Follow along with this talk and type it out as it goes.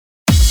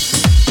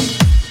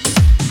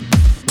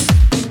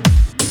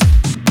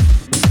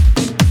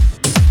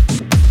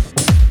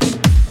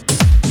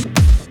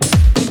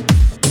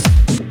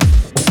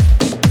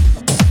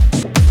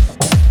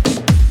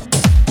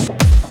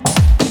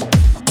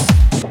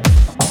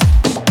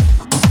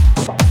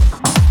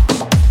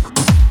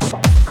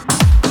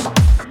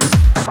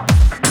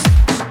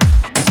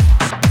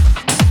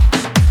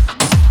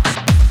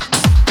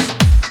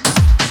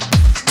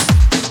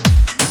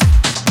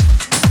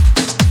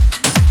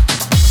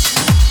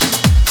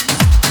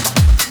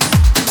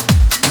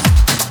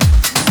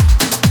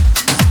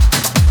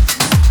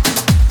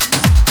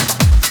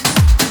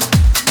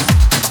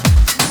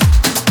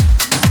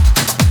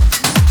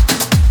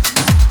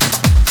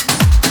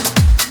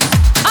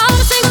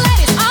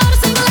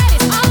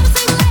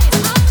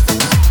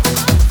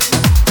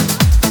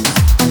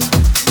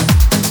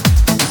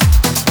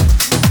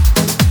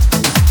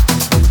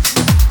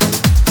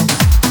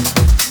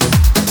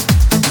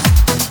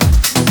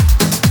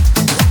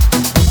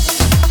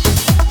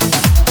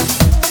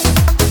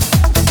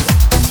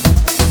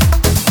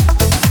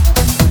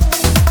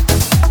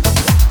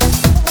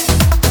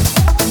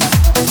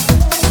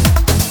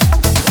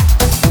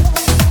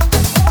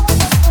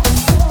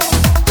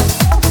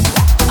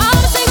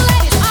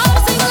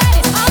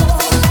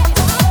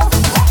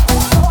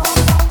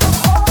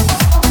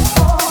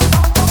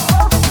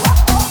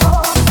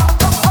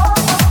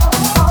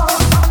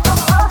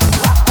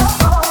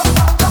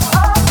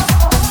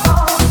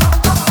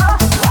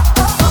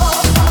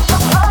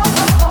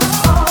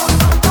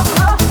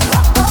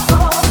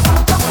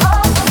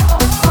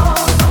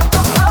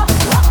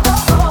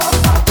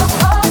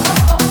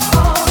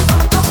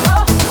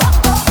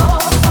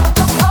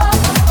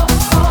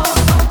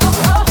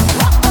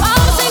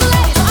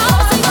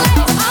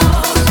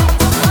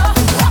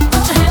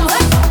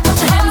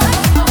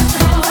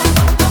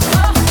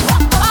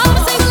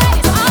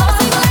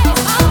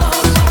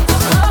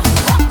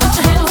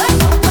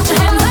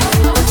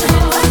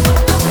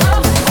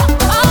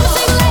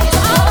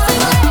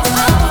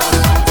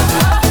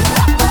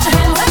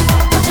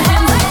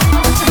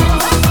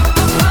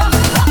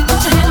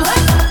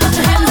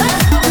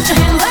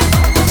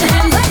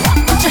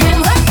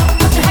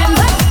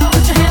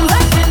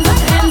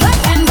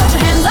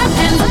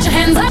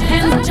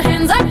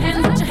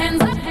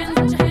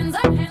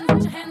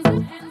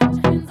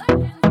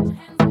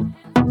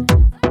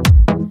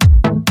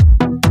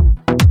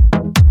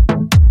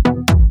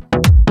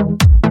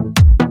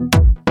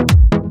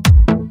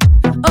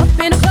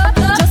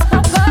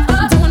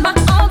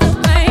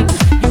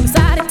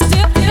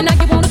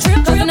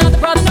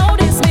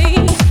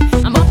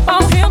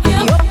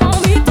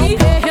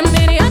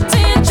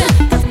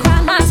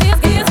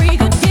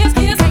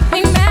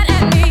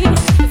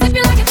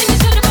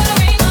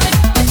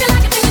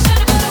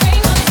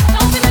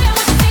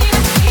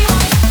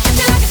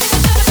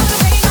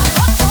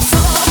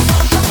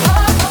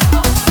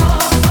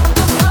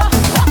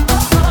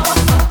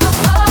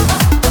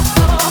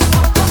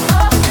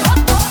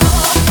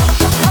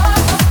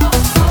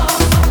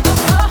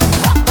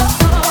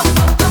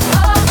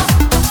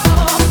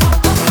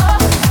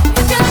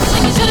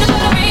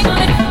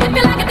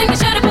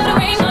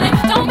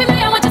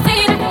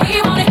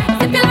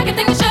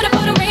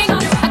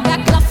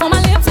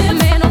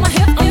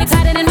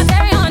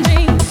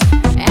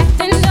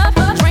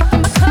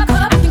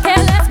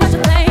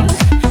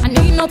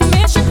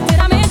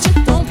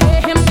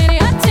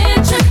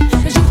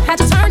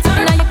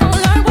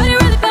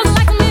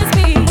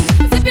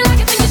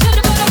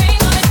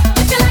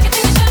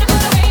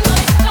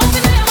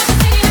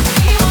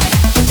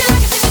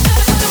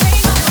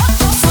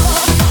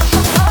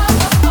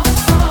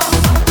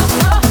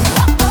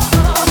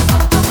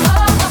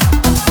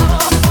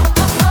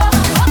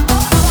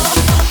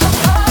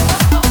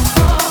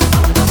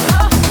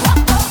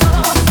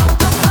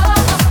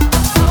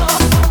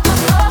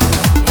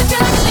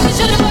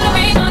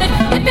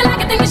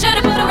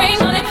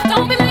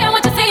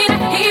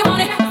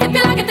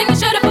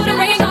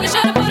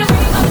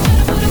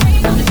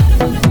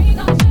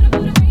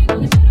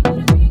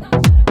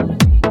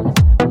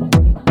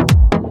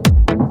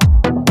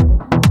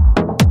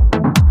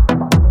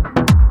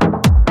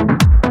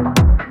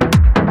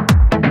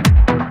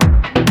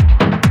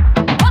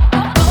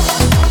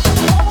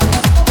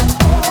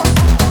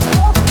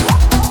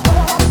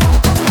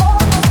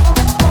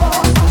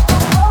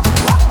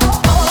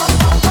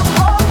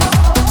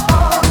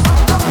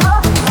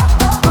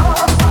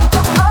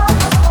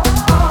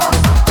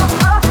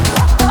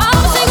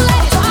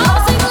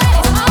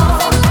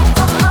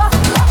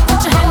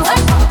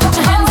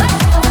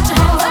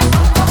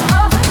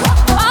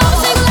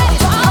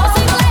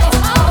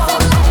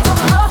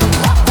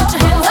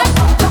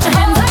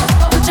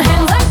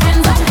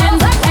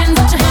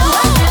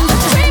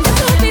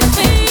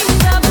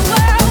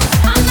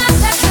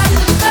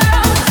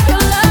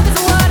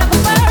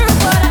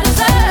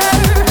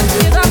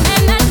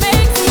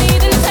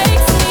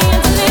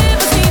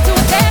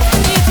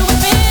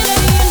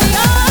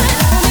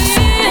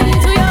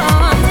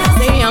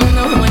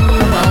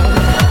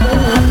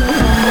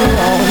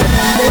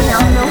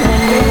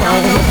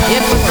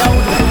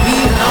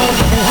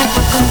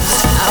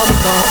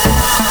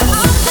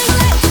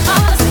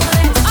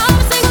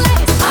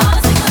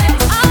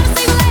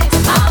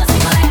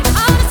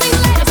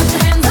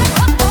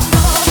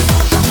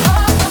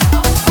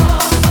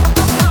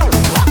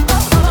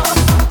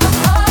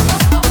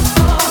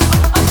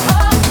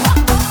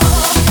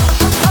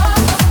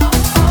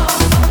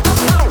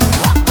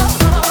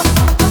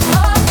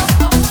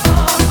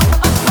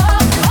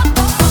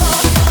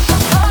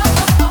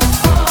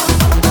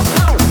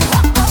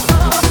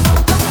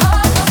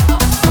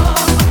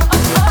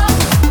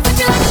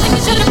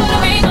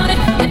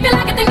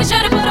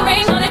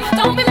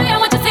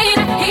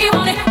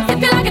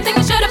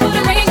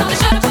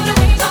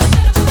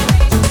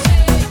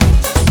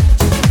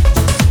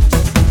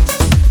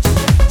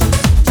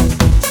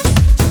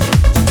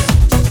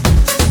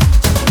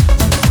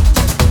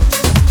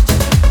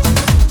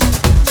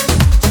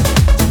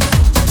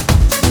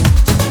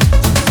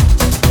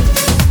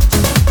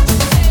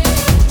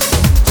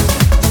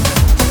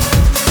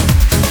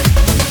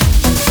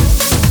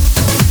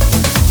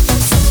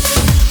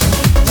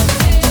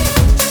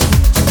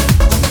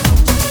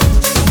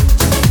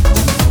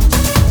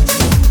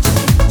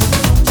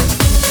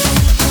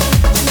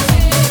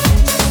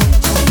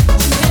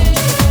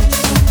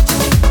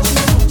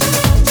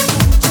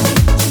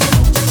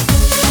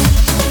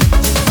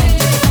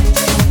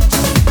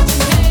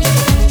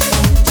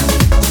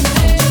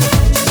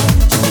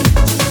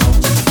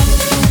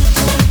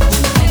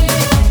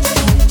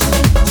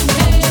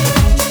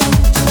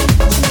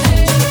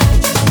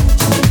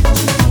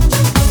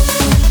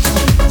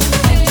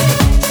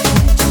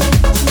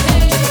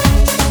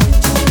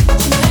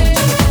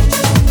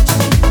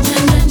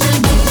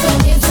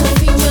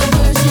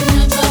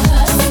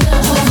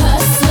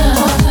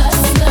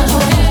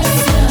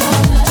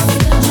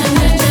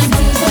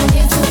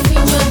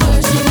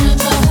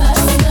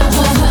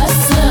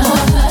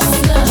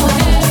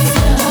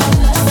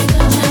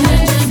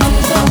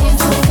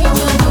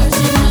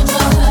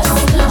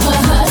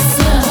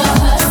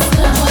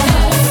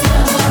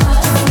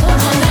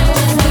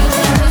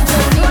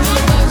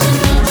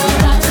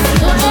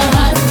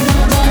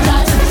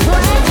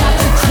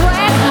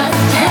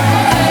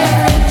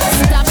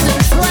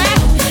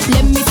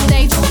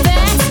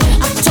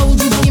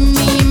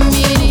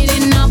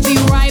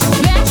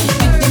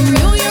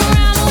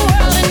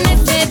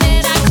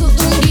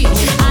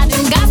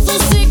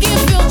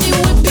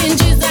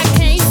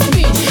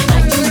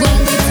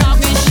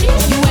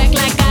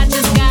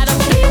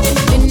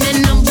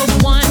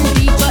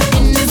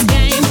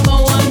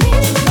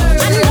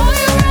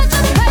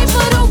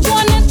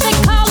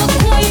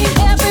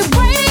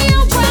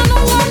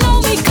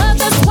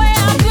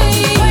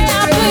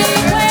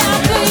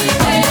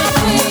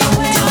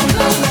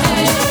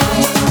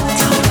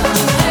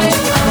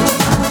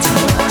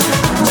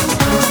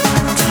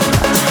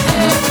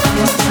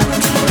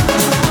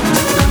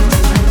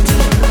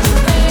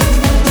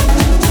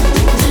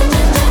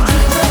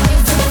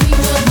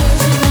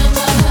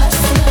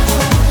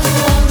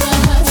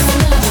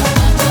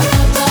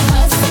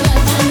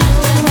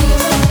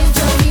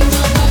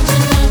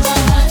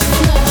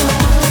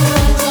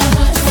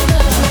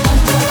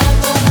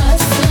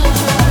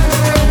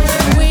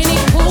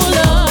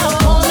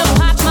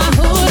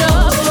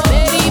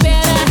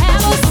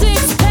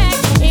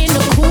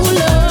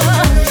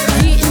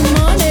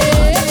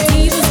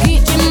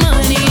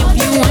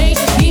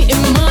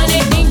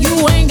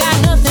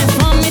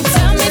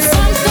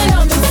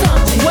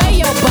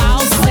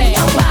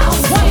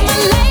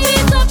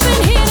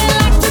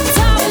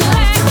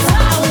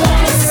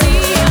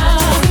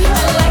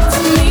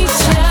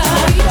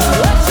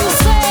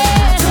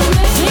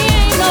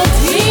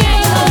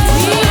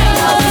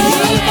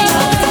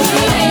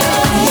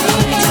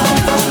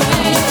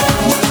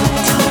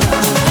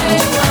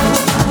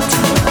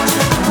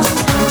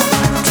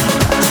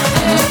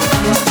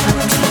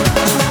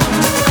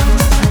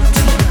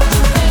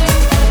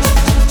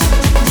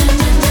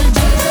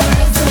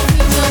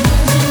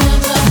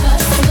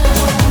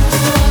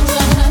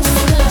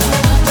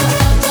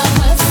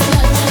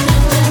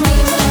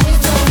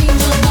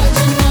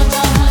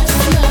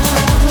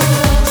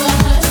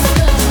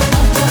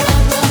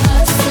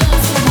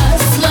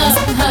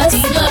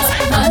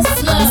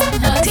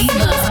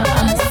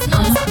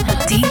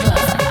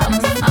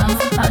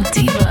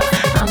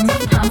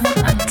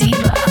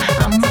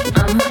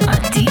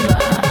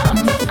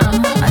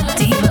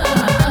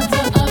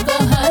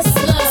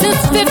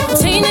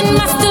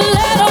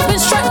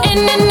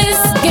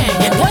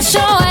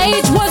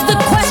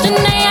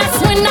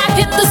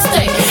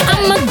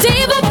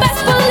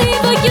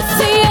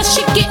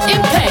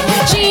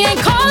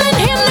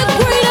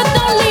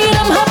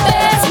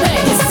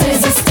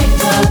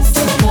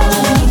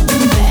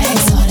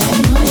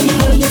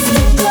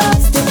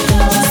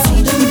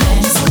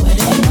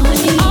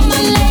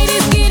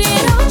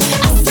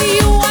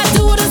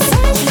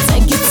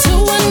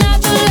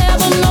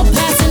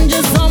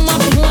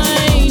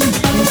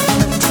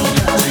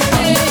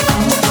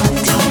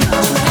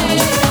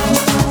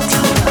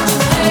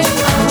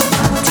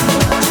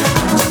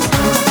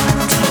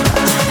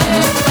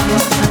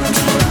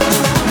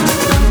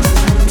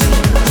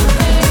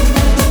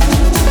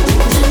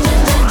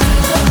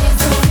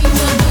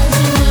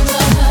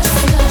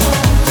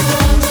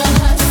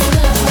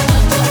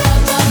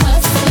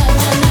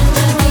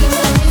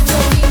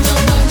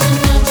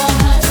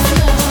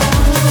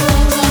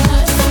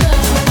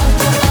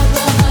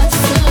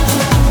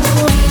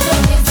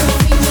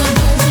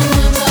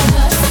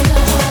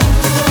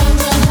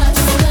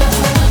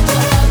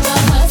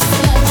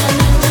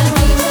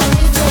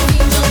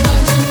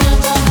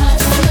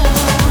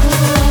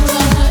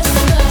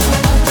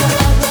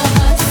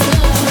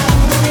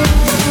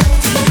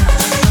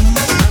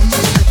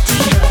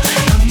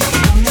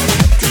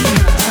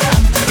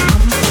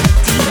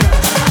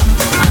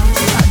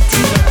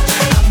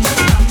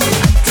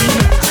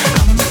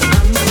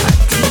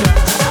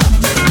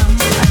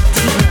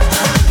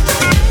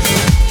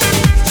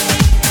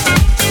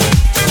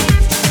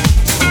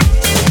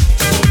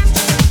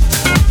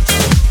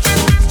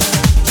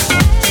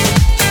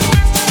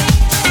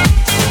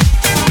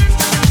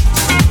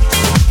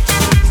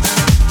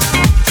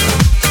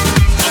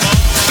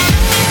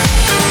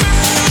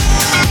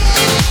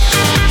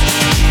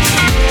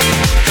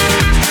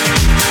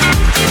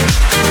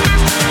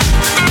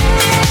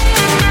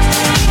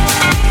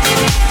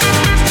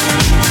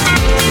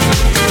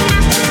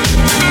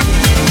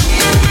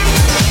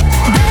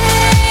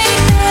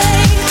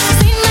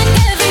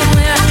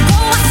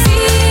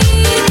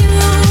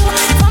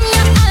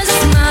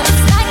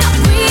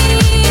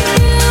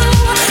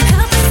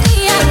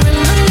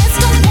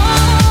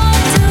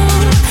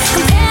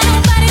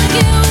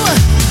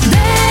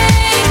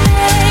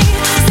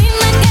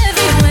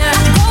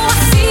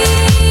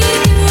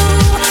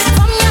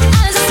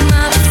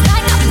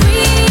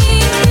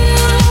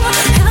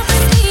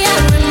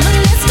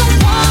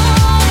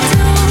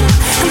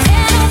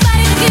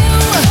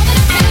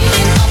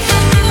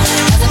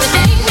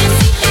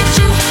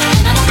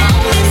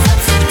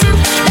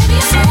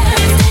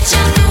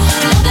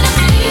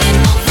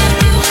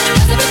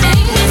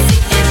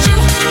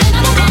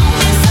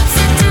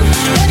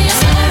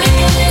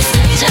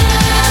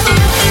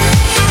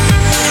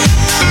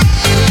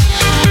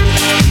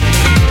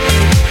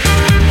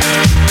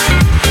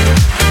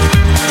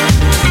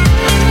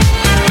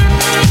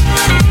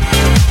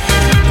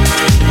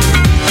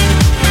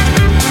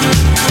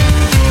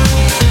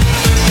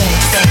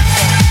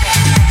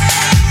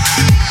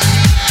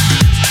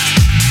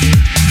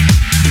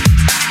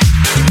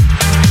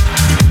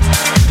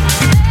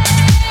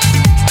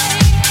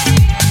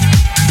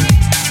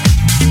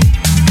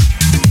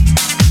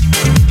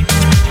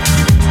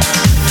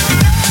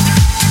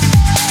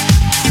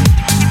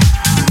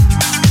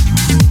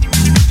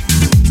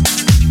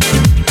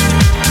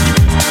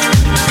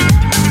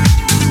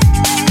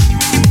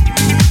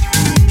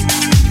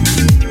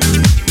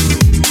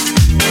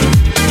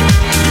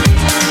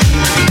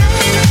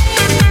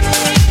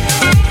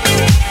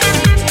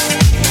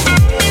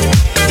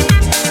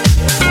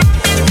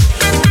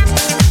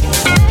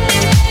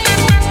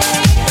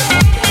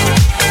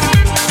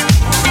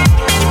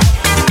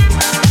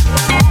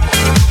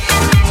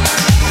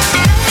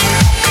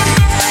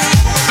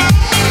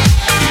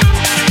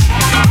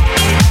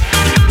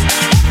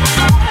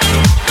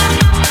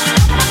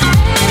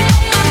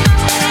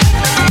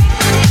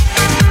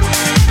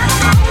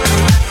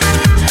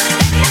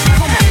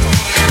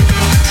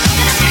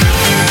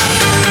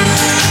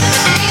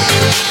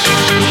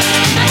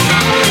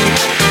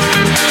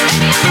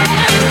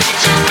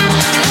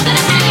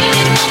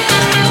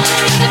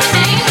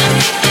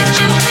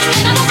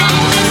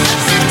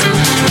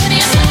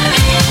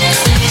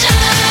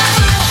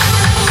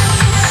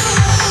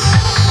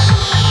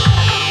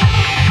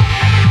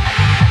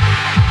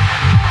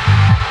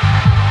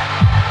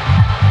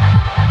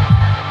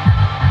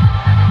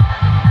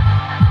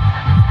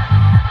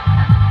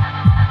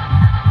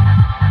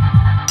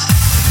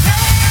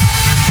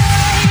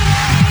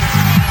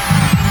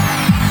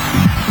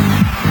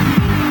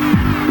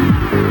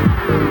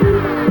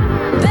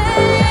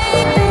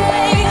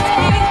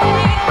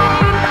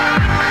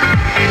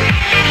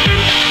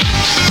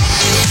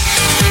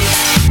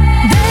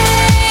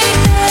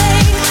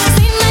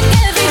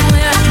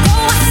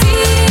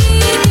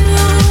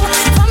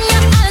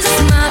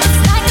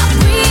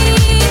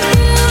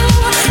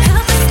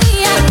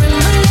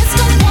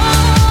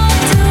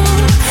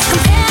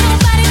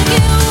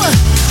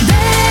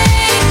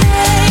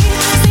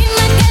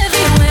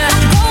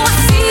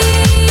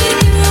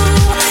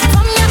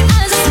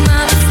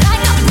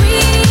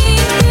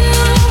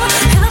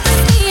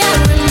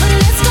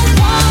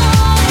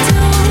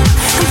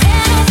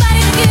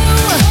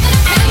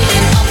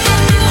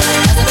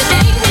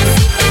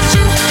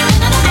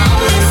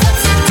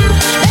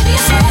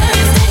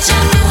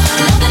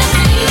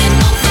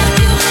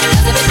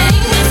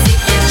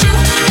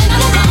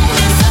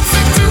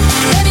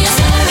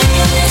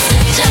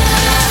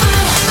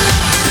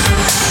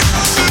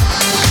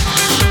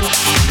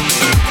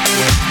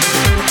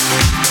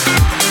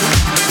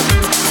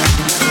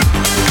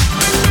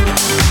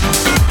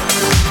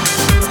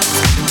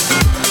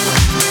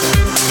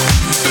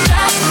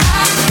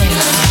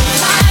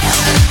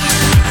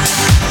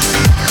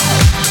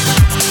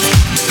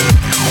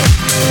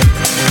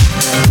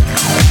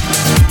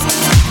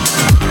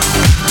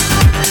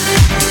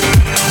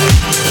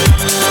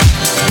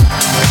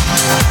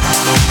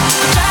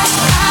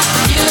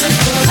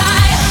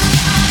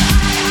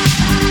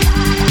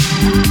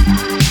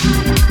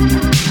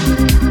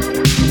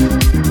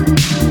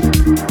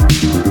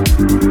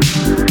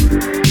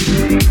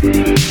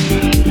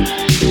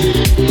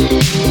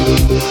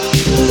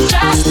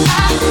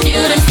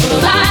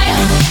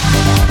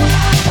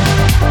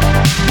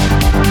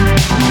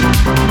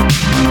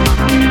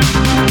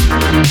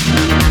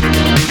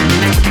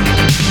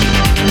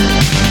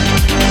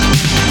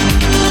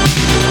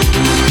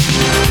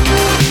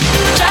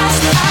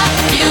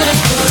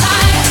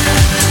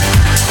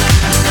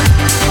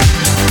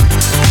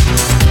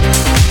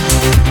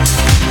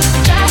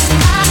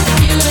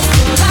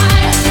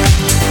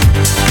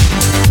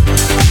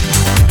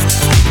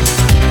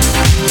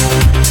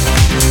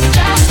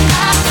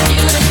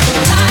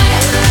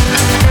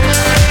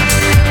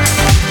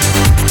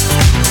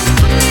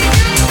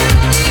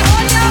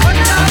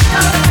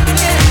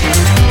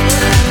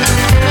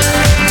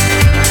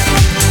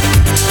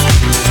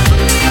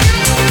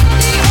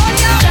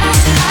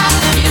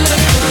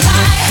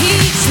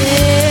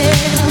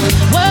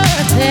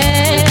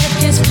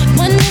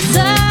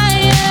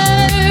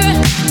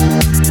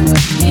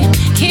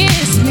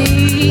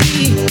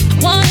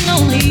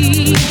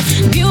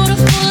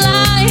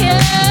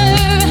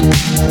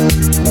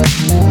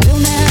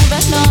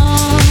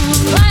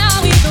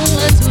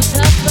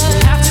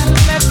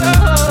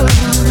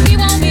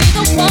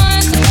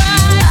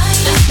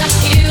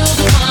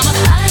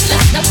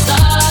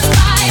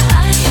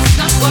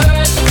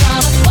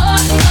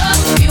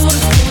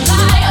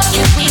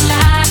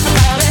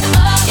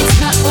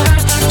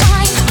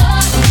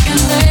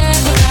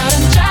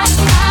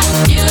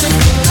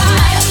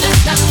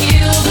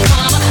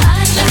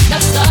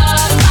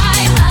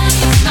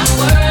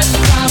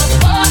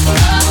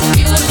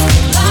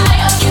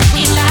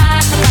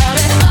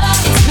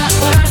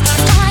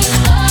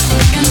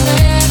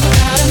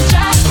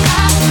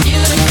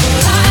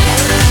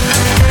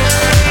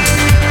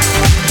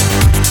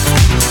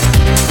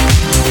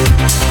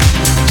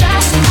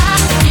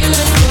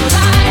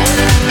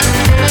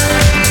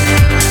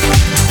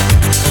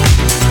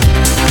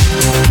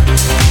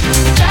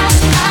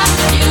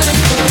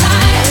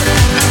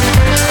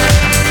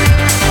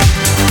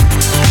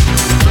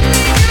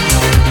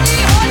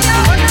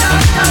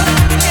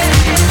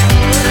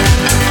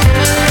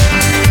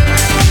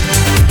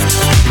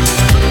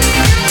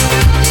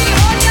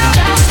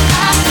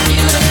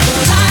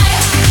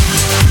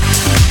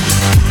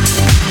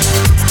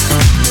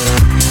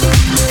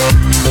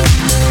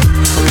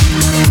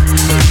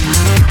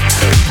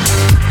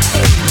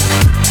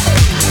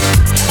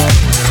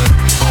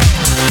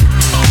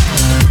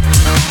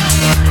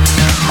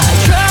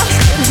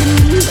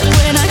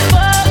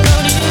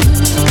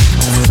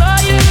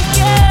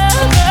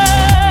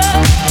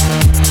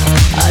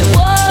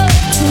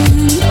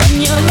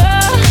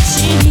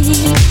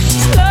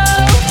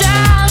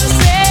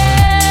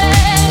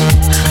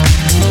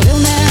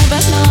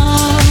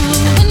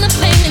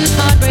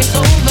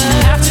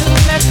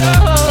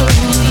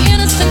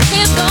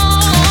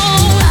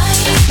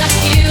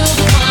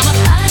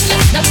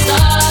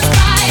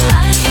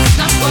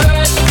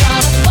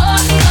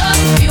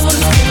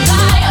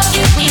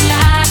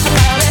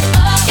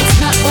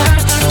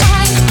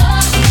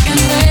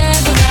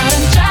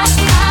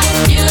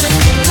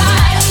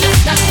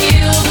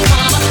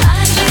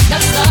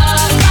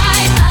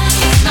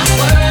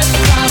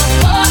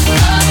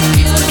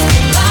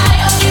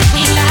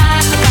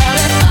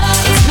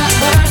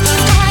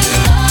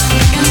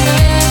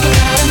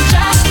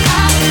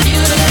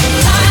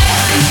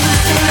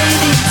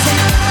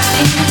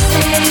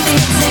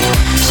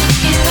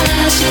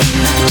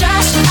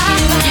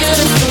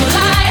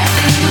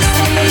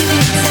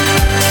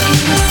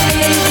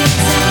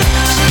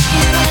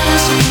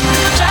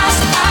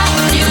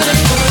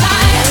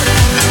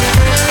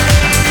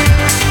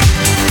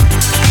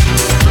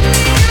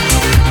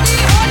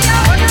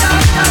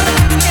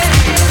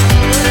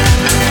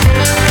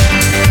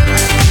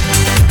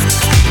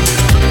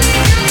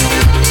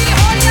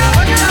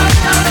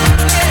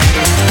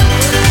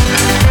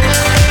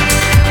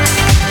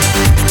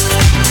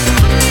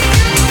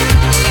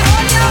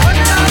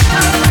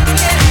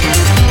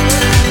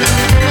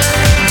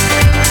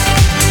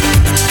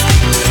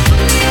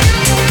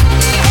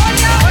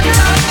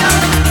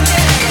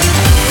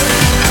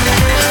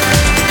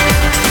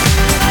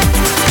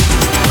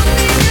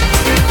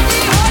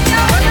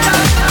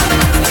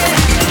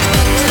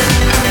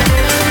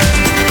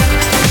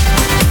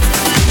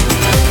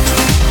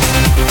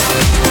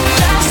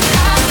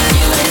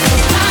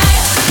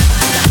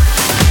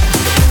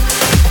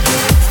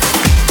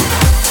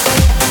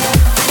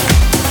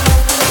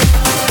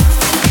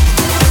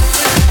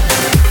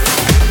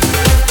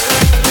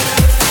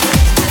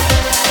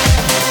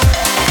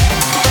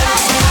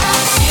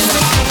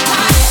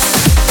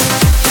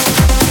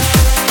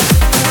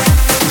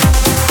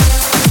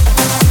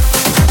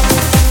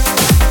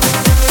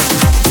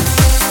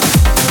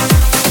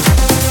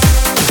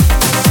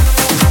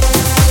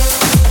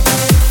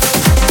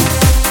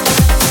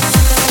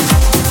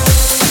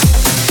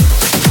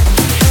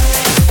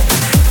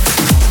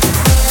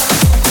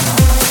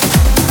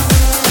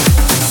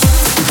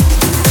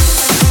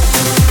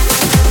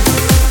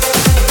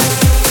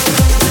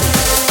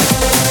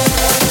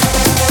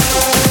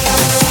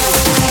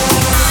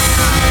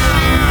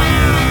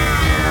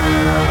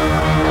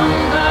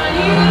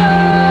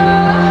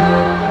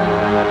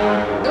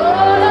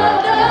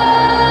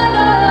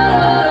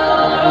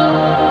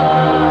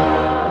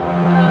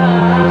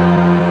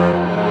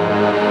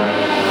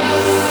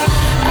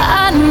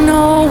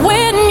know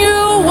when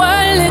you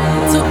were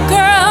little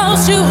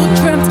girls, you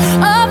dreamt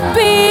of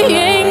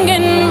being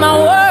in my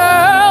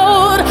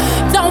world.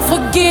 Don't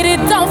forget it,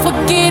 don't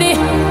forget it.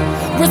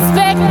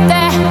 Respect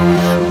that.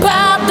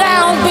 Bow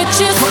down,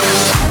 bitches.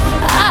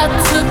 I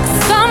took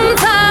some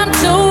time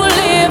to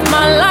live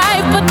my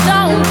life, but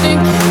don't think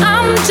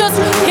I'm just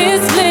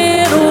his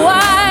little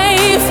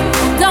wife.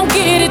 Don't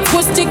get it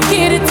twisted,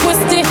 get it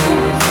twisted.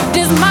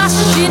 This my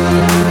shit.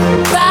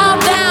 Bow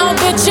down,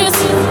 bitches.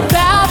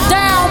 Bow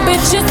down,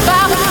 bitches.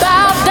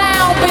 Bow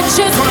down,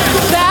 bitches.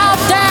 Bow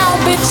down,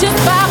 bitches.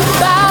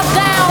 Bow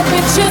down,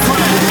 bitches.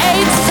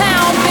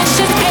 H-Town,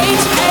 bitches.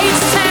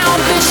 H-Town,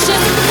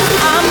 bitches.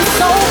 I'm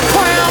so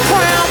proud,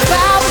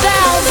 bow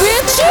down,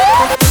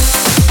 bitches.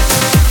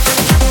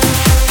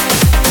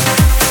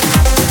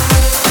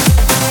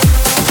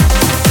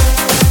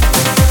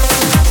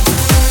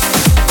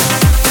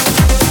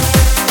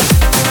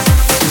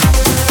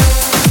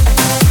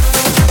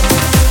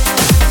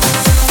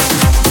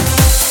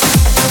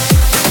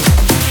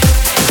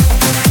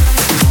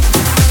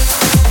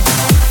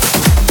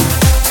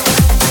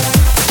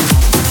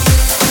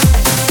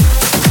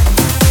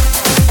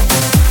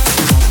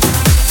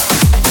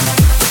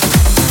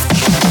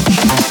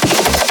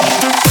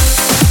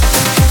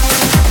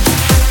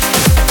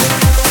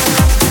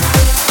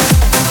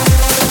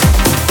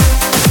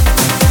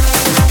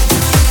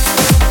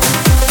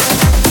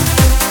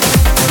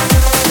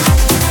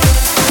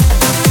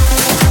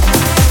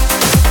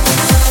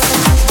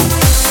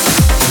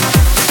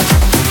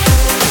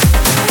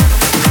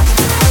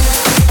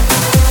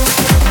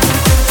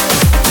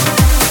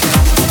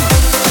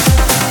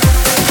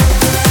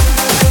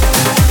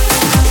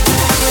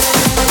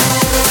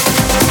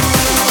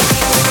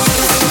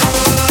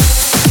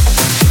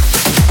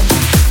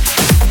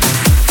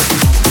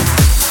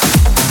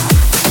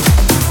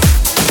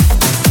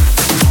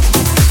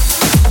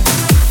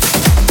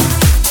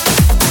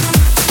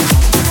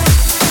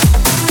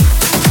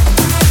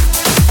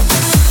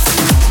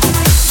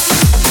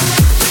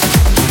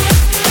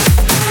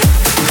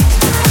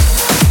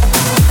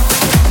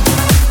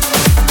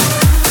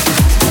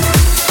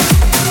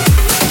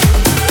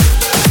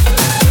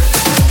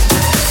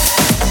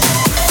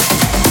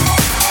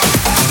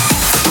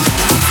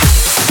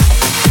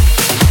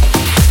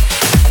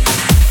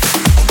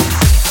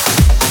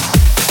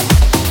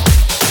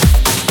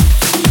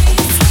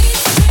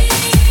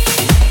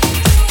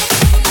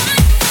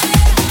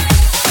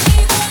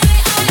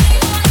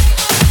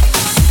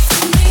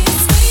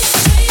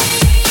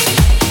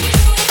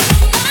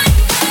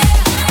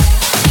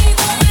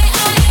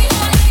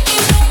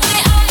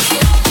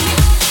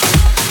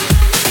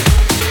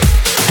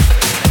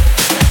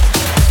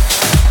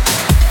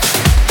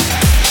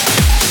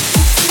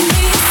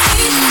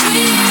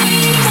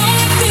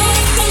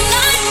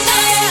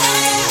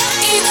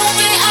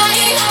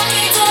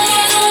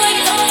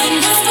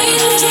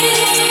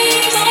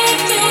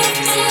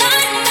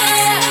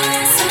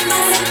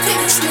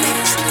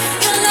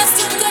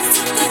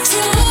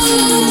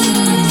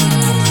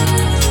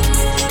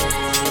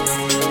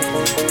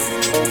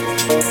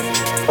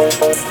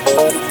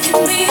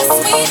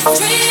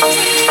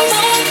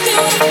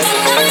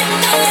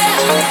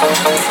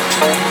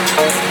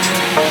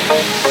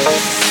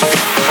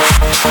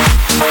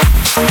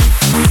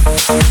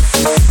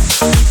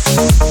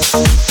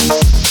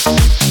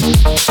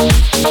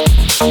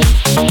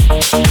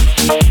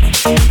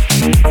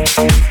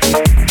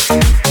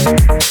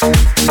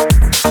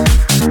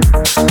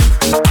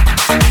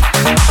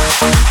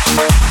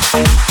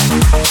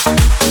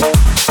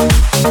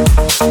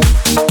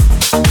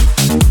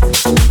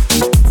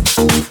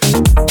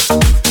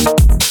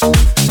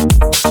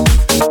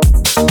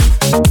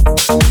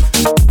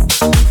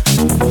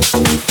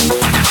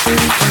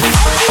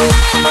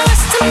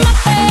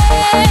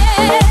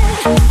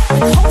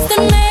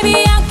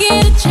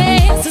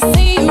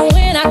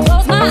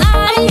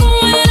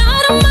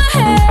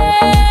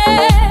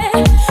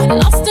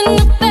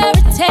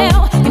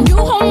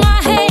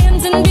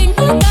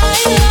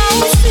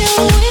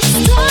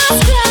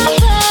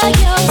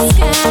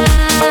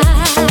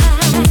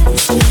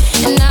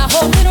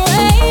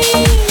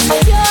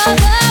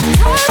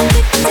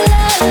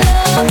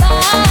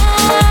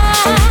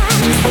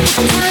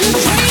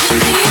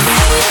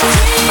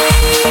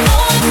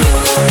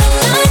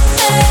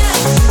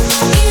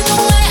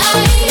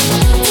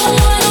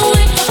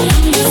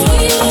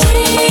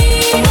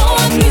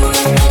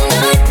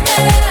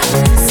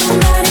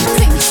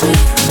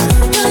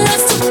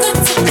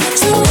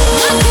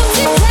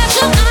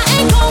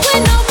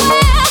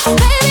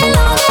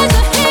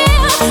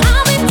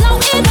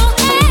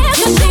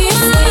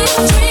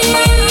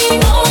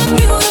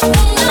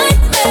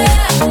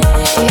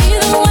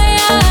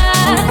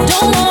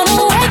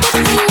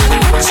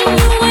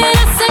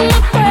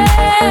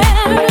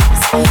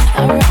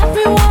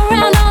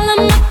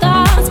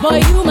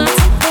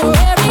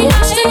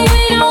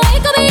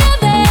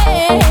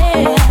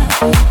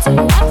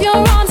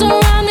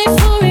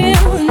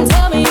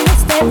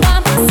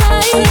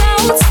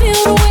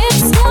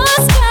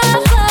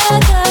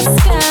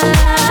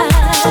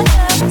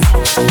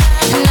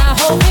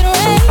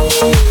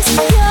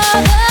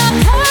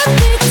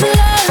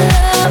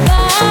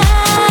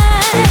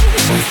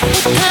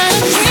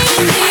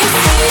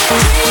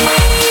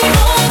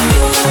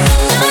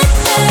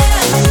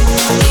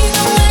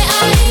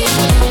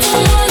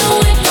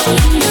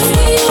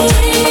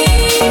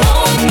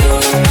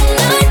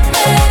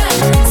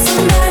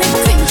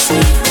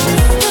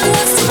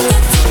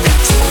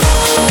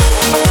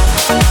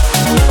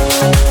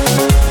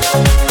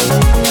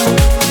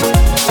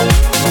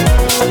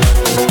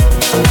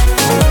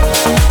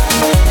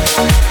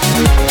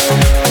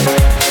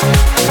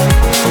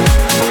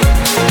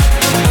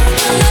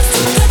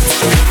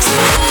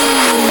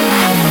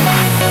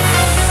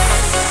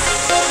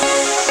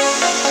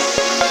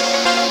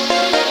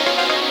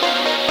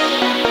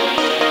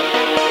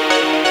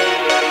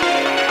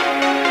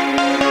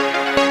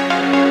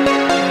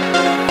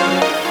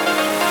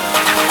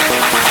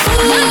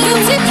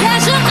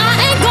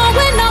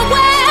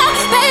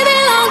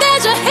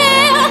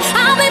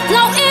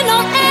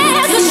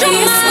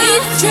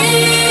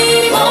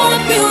 dream or a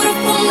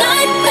beautiful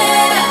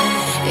nightmare.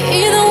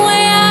 Either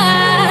way,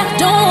 I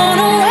don't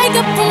wanna wake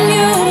up from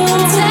you.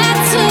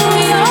 Tattoo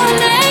your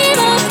name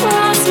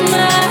across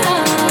my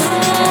heart.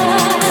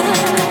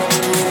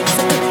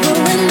 So it will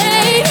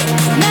remain,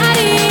 not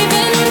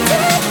even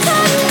death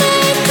can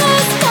make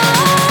us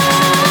part.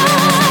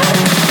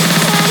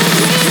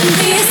 Can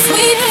be a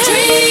sweet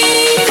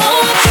dream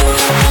or a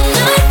beautiful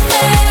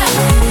nightmare.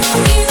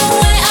 Either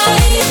way, I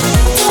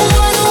don't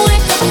wanna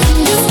wake up from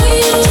you.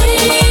 Sweet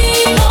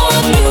dream or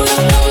a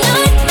beautiful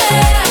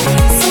nightmare.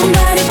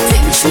 Somebody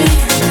pinch me.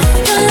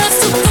 Your love's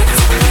too good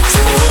to be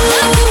true.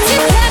 I can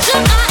take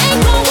pleasure, I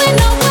ain't going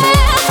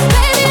nowhere.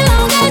 Baby,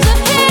 long as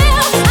you're here,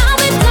 I'll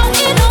be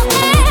floating on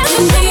air.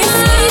 Can be a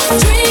sweet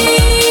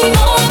dream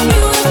or a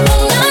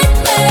beautiful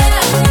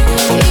nightmare.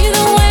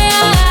 Either way,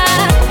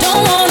 I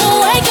don't wanna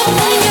wake up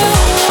from you.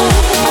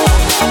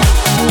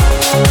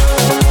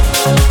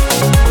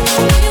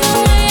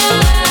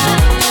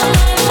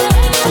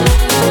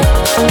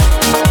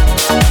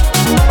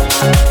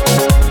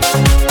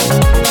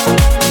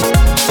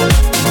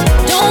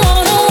 Don't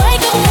wanna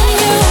wake up from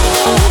you.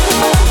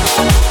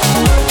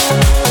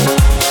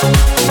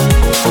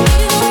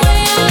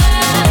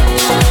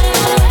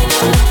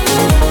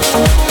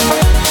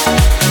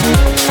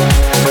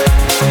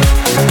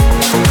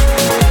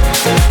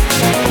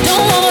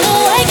 Don't wanna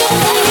wake up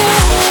from you.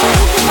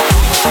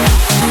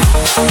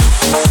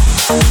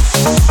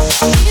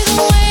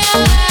 Either way,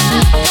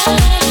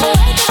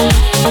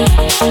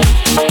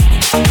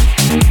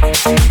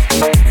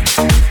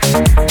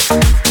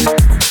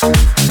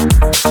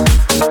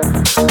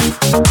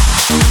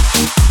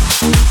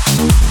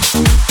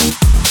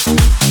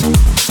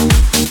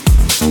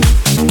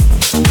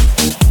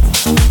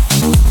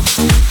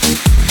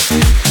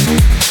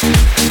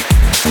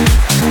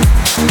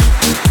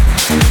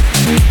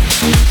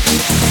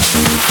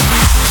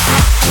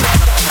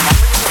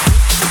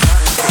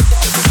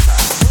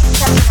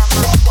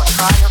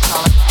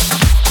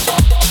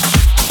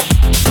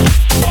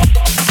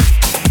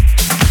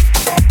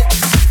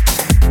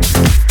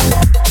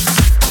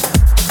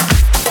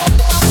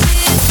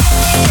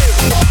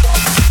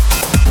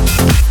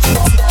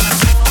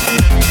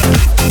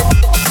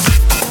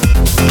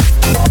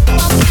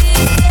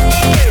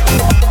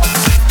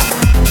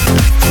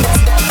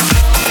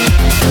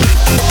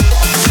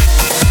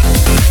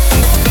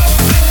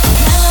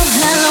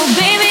 hello,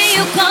 baby,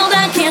 you called,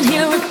 I can't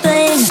hear a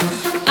thing.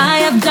 I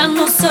have got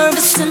no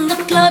service in the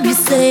club, you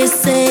say.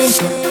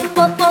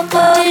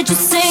 What did you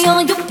say? Oh,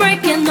 you're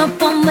breaking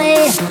up on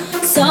me.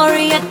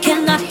 Sorry, I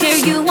cannot hear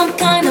you, I'm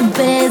kinda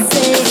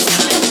busy.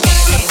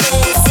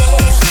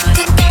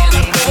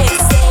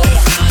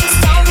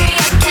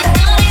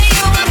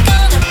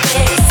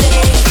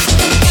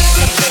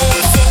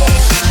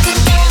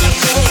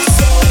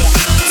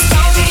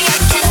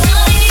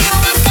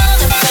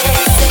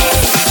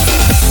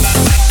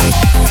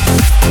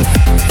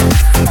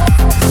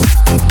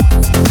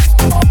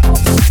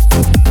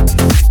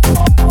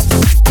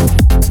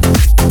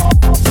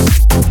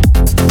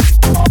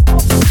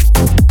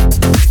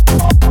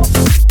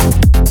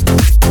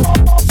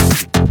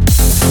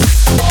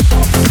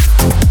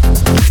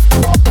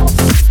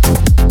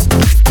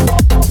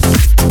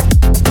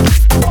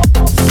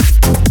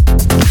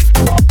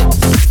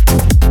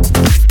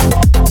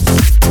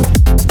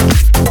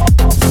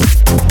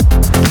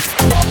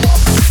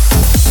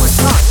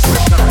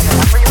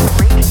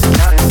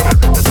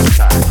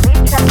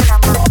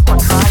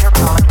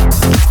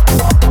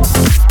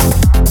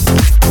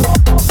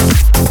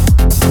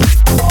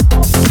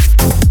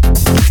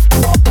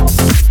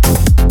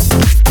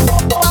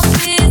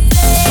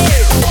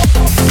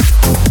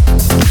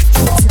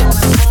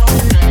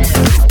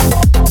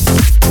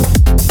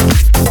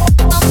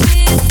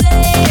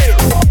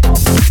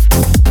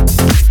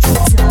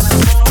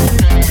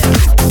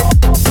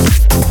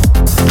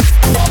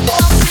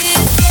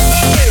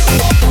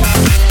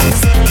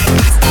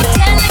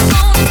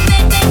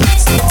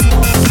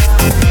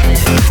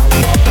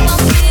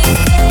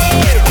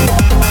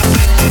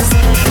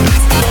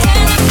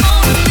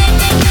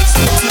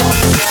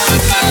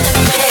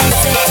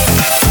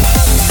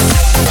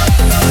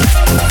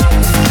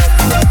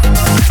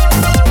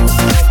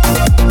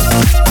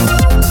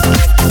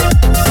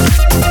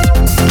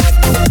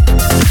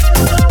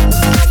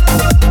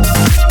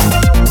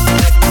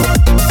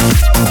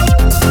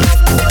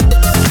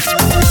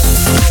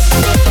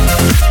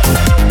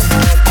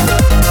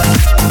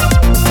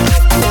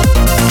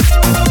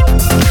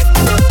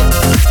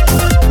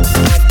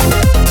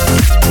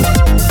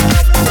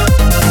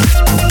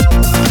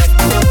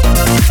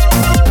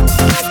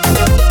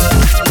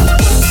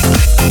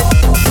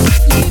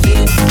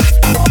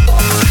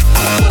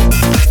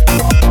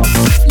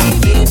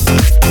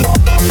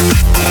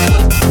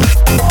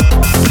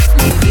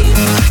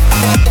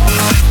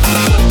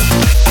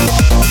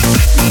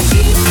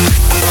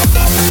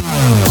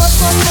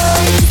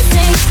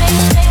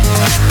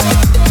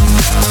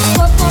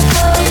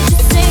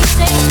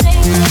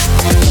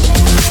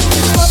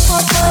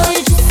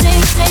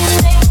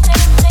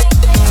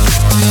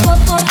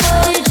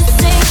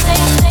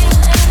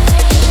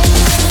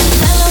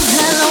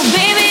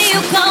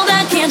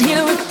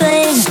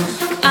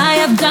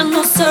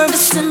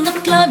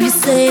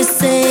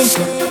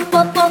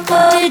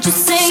 did you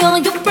say? Oh,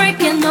 you're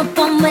breaking up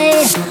on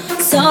me.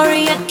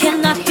 Sorry, I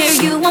cannot hear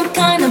you. I'm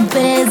kinda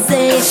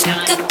busy.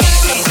 Kinda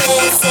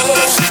busy.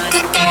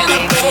 Kinda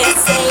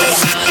busy.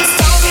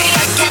 Sorry,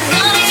 I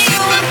cannot hear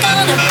you. I'm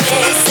kinda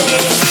busy.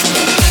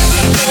 Kinda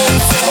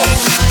busy. Sorry,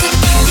 I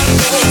cannot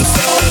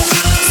hear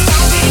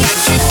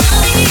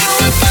you.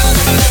 I'm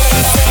kinda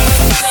busy.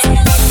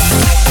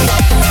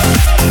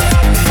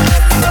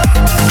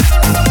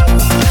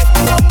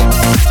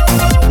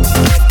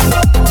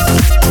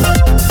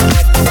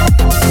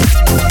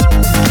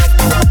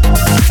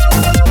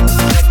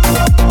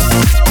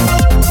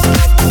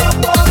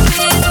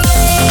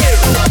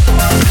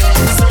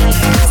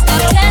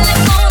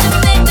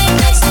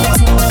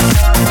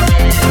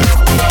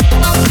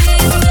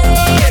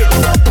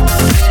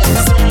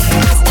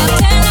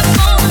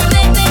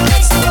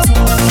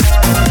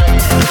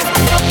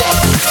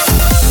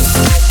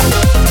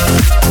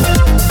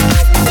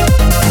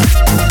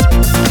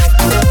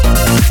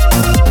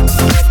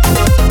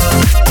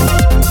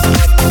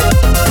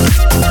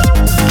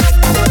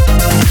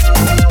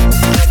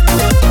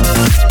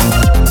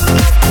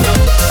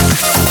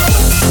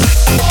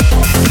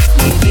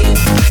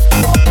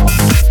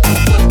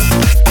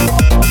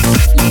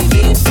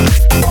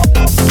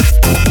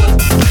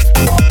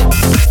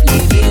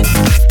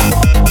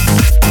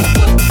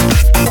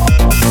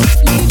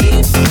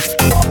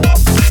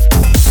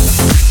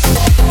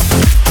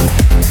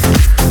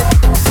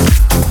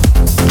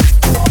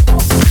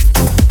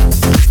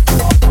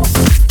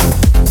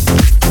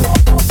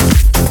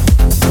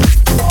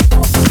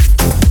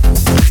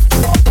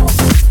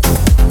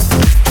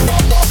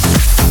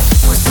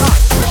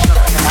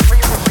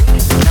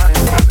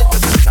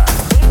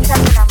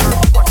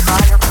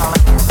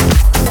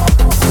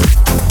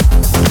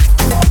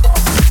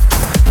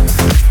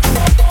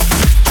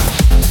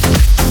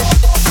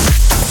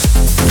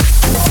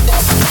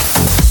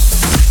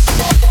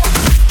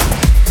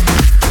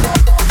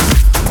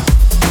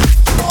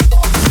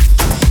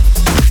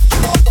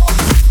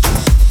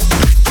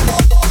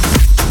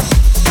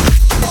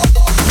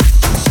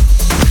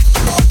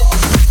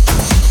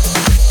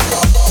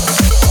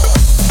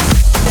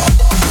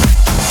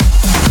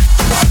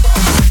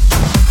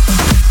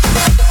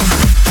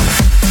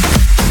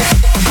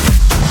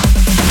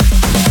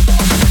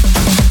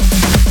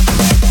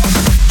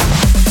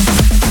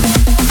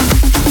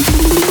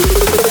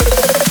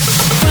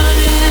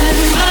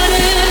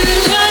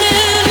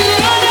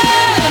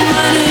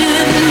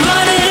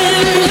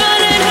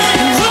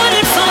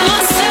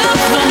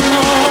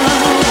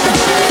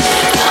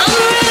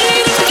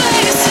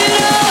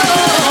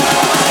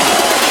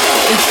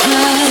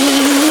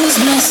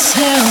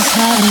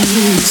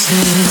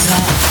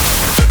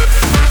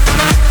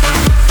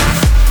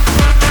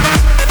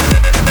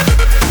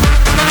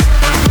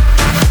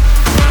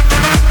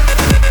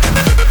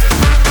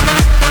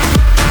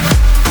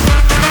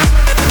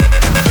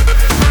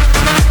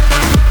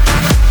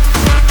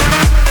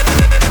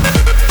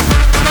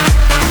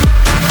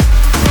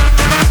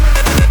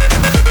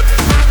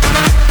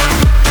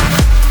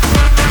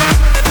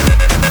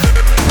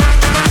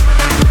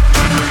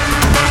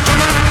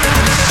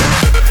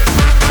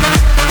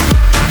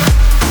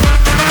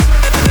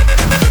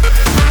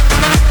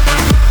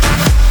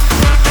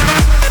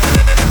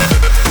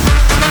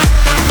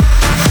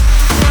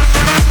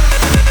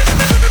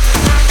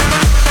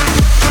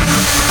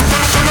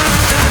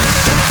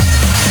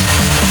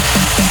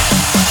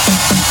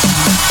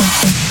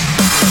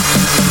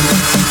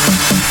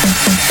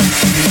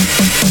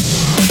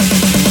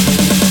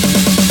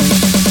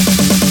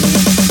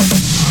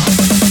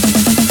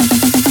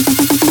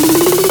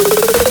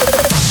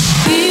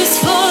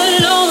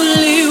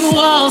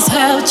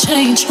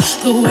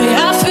 The way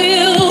I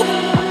feel,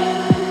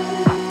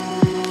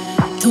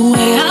 the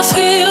way I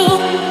feel,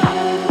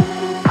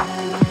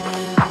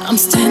 I'm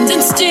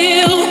standing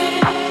still.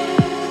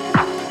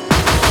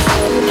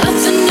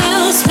 Nothing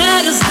else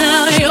matters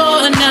now,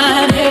 you're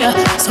not here.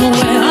 So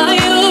where are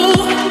you?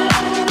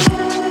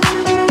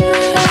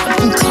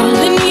 I'm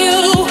calling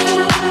you,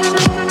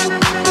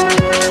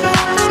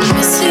 I'm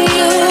missing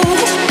you.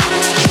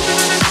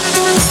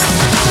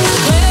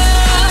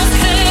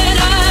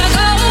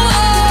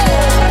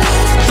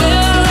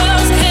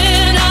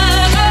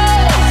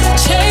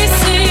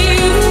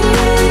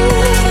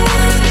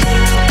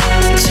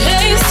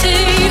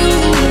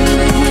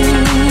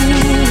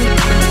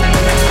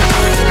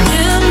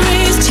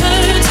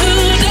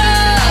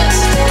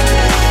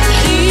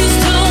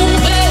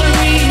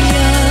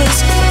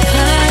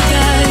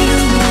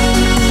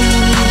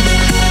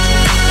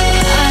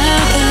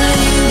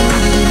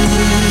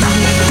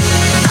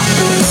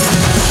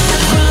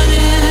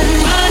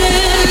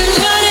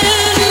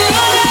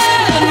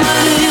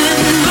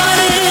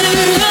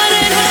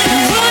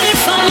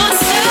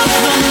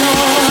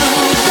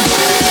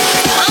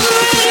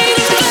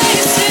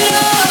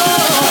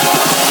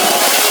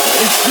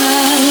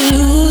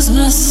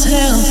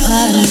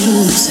 I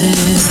lose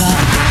it all.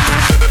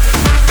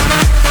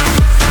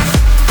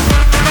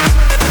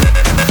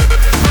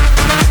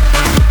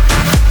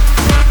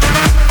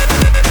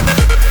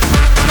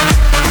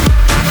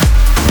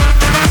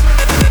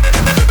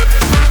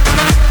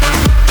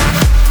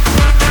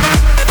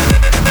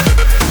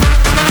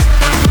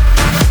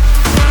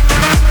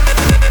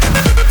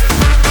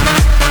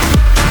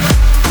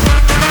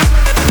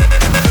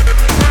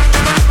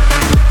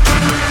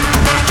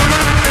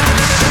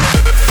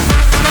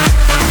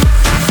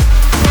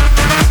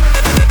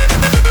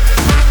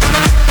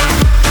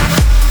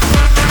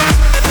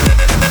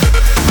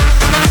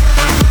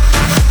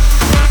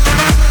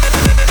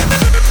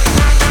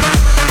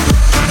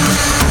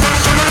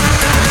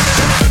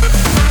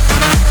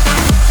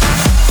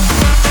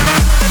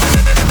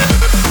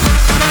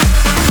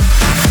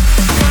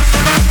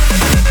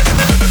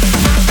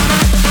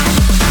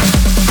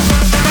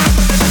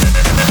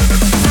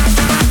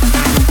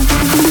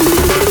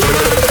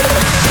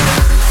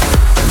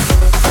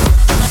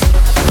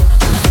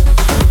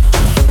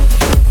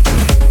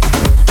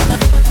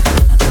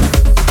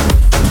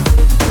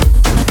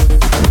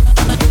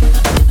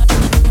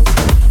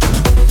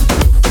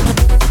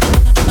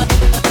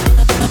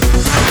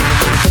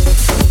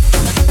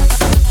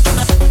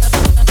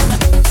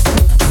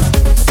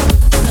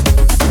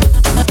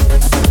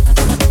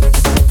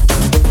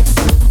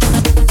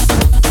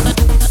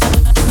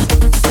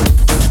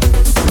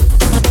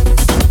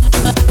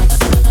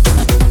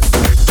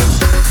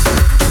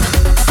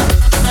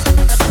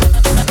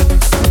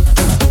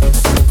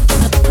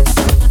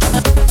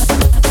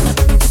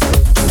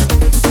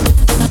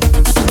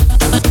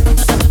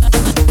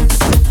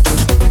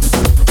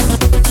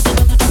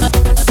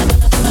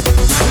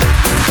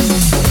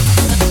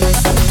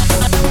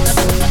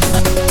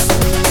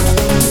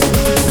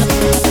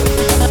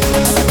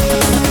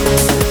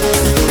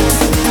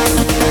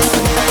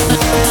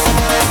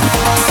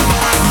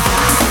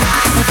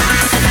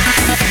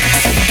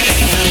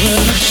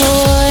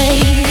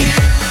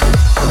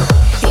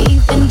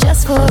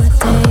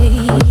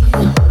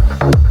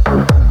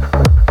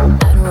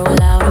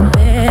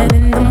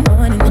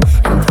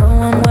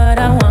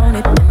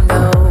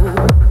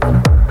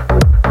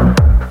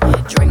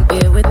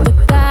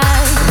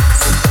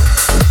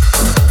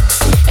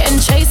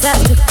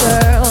 faster,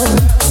 girl.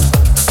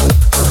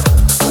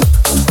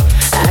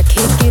 I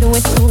can't get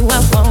with who I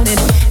wanted,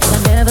 and I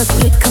never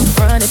get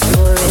confronted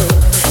for it,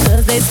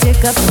 'cause they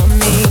stick up for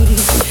me.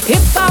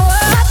 If I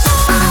were a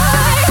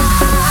boy,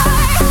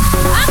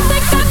 I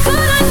think I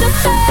could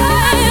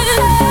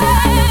understand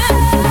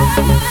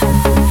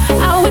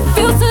how it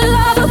feels to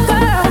love a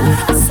girl.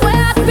 I swear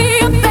I'd be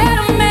a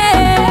better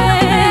man.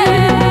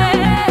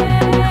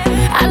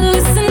 I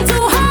listen to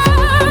her,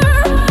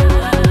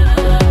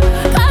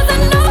 'cause I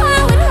know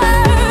how it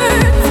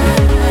hurts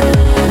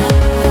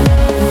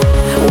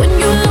when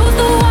you lose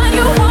the one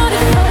you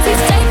wanted, 'cause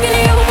he's taking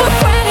you for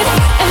granted,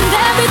 and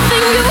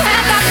everything you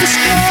had got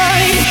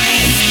destroyed.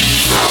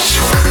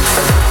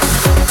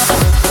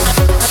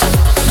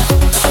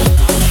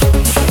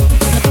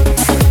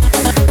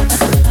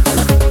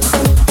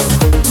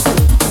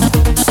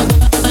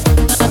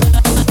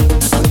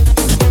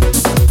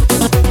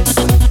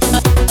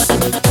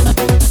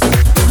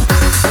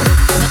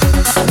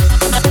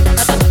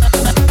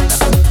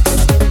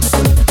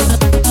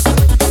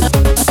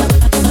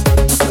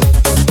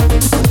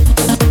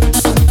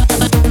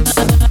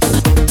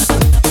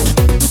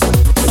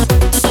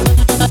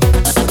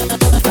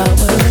 If I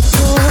were a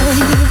boy,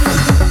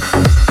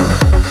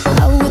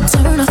 I would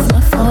turn off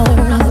my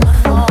phone,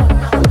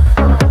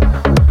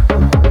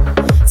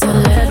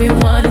 tell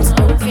everyone it's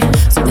broken,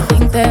 so they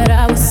think that I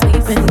was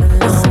sleeping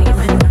alone.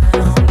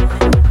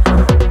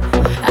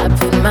 I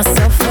put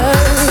myself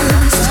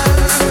first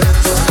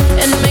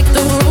and make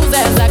the rules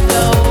as I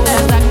go.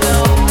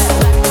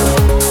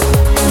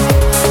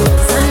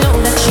 'Cause I know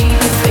that she'd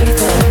be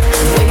faithful,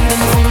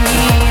 waiting for me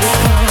to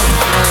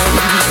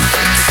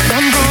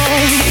come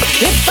home.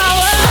 If I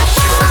were a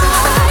boy,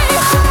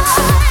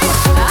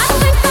 I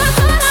think I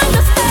could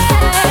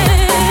understand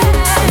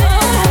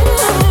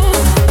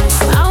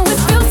how it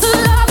feels to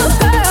love a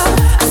girl.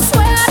 I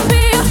swear I'd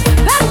be a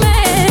better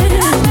man.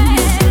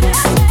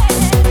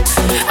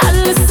 I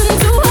listen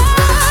to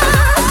her,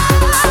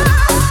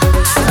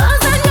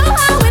 'cause I know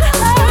how it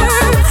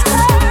hurts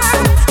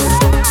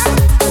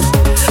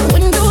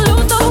when you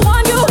lose the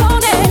one you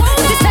wanted.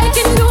 He's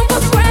taking you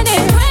for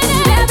granted,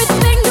 and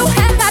everything you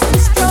had got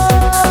destroyed.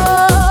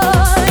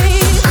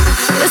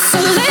 It's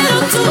a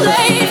little too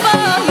late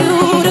for you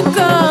to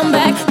come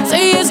back.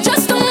 Say it's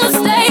just a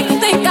mistake.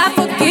 Think I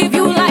forgive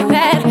you like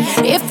that?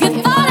 If you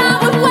thought I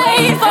would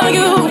wait for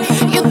you,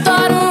 you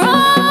thought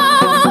wrong.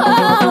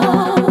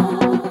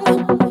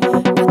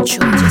 But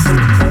you just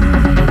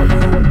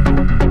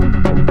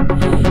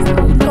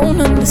don't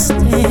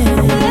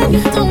understand.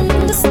 You don't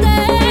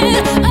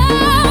understand.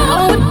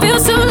 Oh, it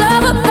feels to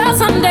love a girl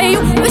someday.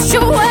 You wish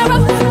you were a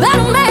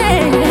better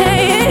man.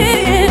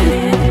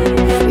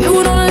 You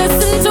don't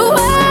listen to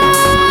her.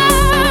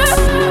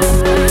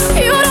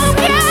 You don't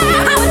care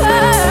how it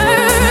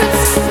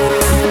hurts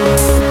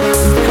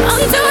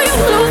until you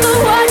lose the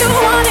one you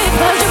wanted,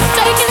 'cause you've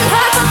taken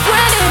her for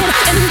granted,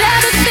 and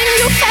everything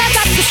you had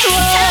got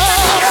destroyed.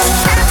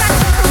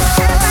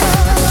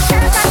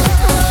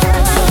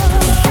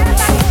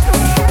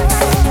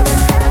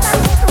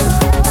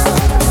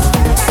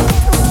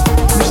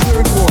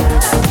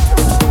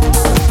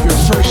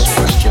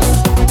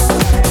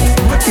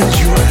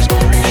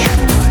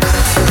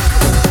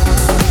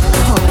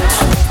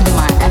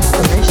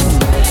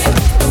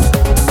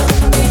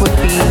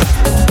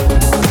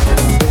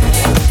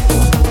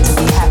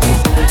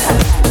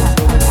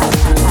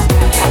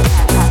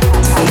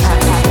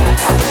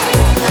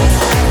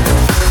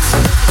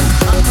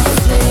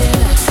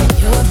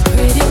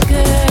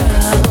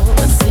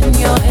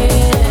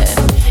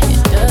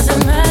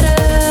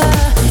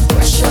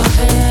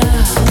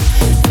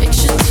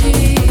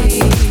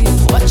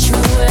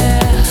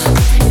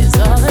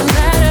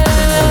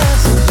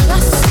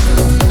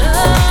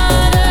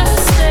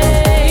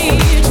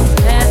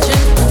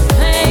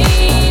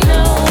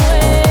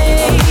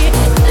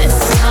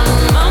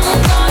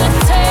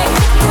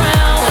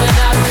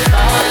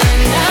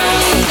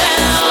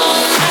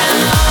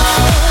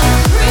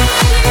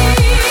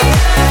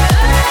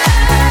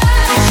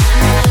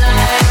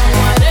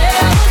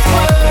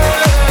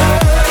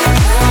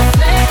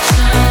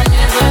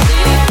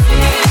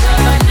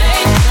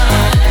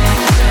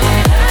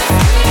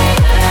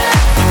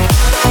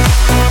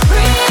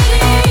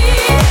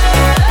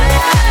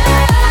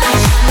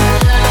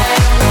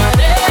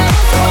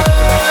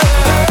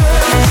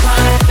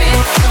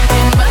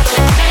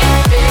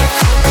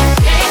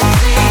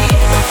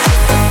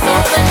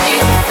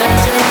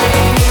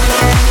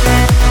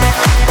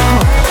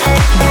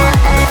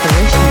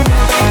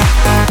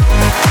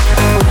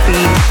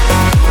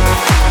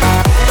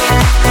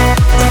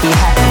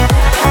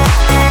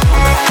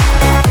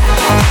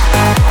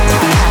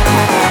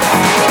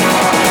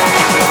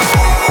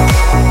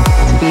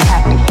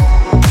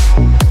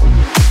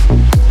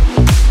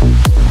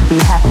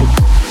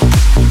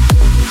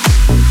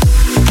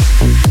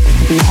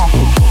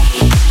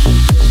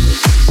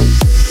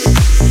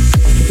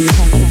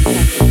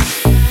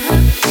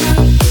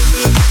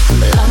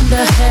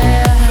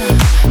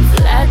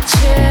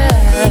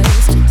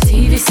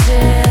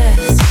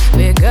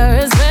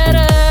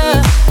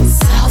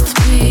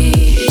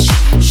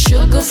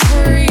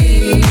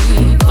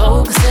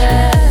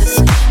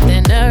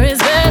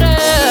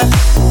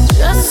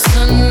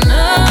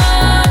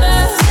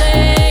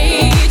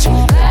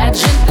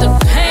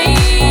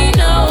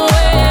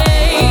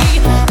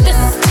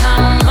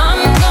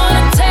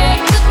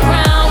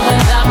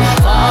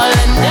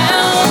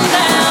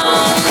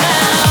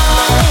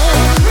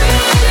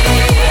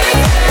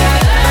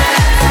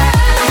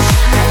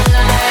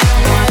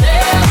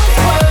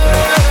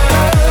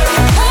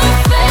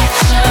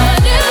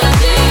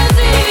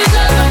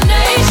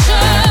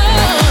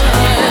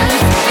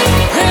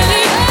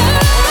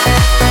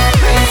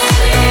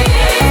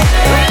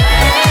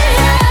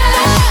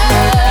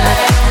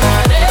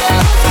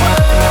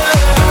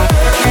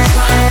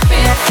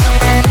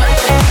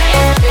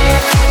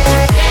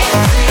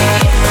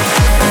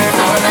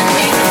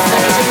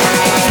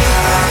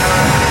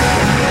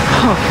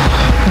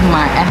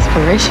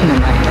 inspiration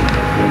in life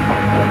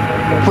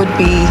would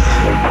be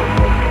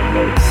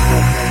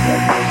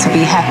to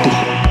be happy.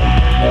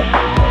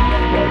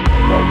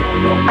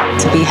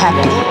 To be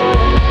happy.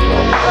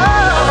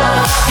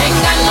 Ain't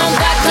got no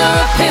doctor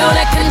or pill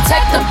that can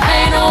take the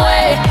pain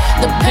away.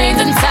 The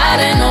pain's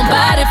inside and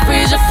nobody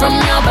frees you from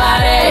your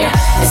body.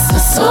 It's my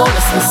soul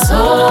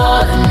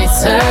that needs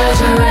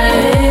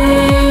surgery.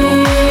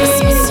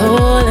 It's my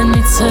soul that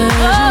needs surgery.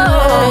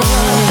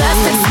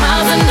 Plastic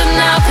smiles and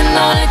denial can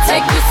only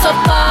take you so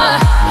far.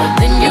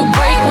 Then you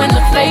break when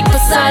the fake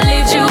facade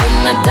leaves you in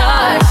the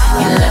dark.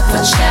 You're left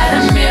with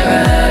shattered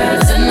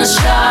mirrors and the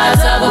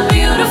shards of a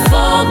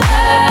beautiful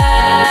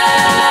past.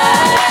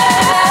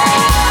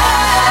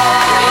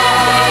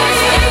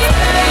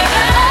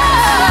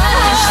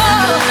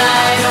 Shine the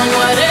light on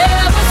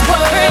whatever's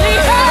worthy.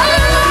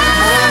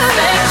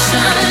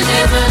 Perfection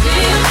is a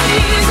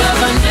disease of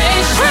a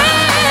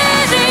nation.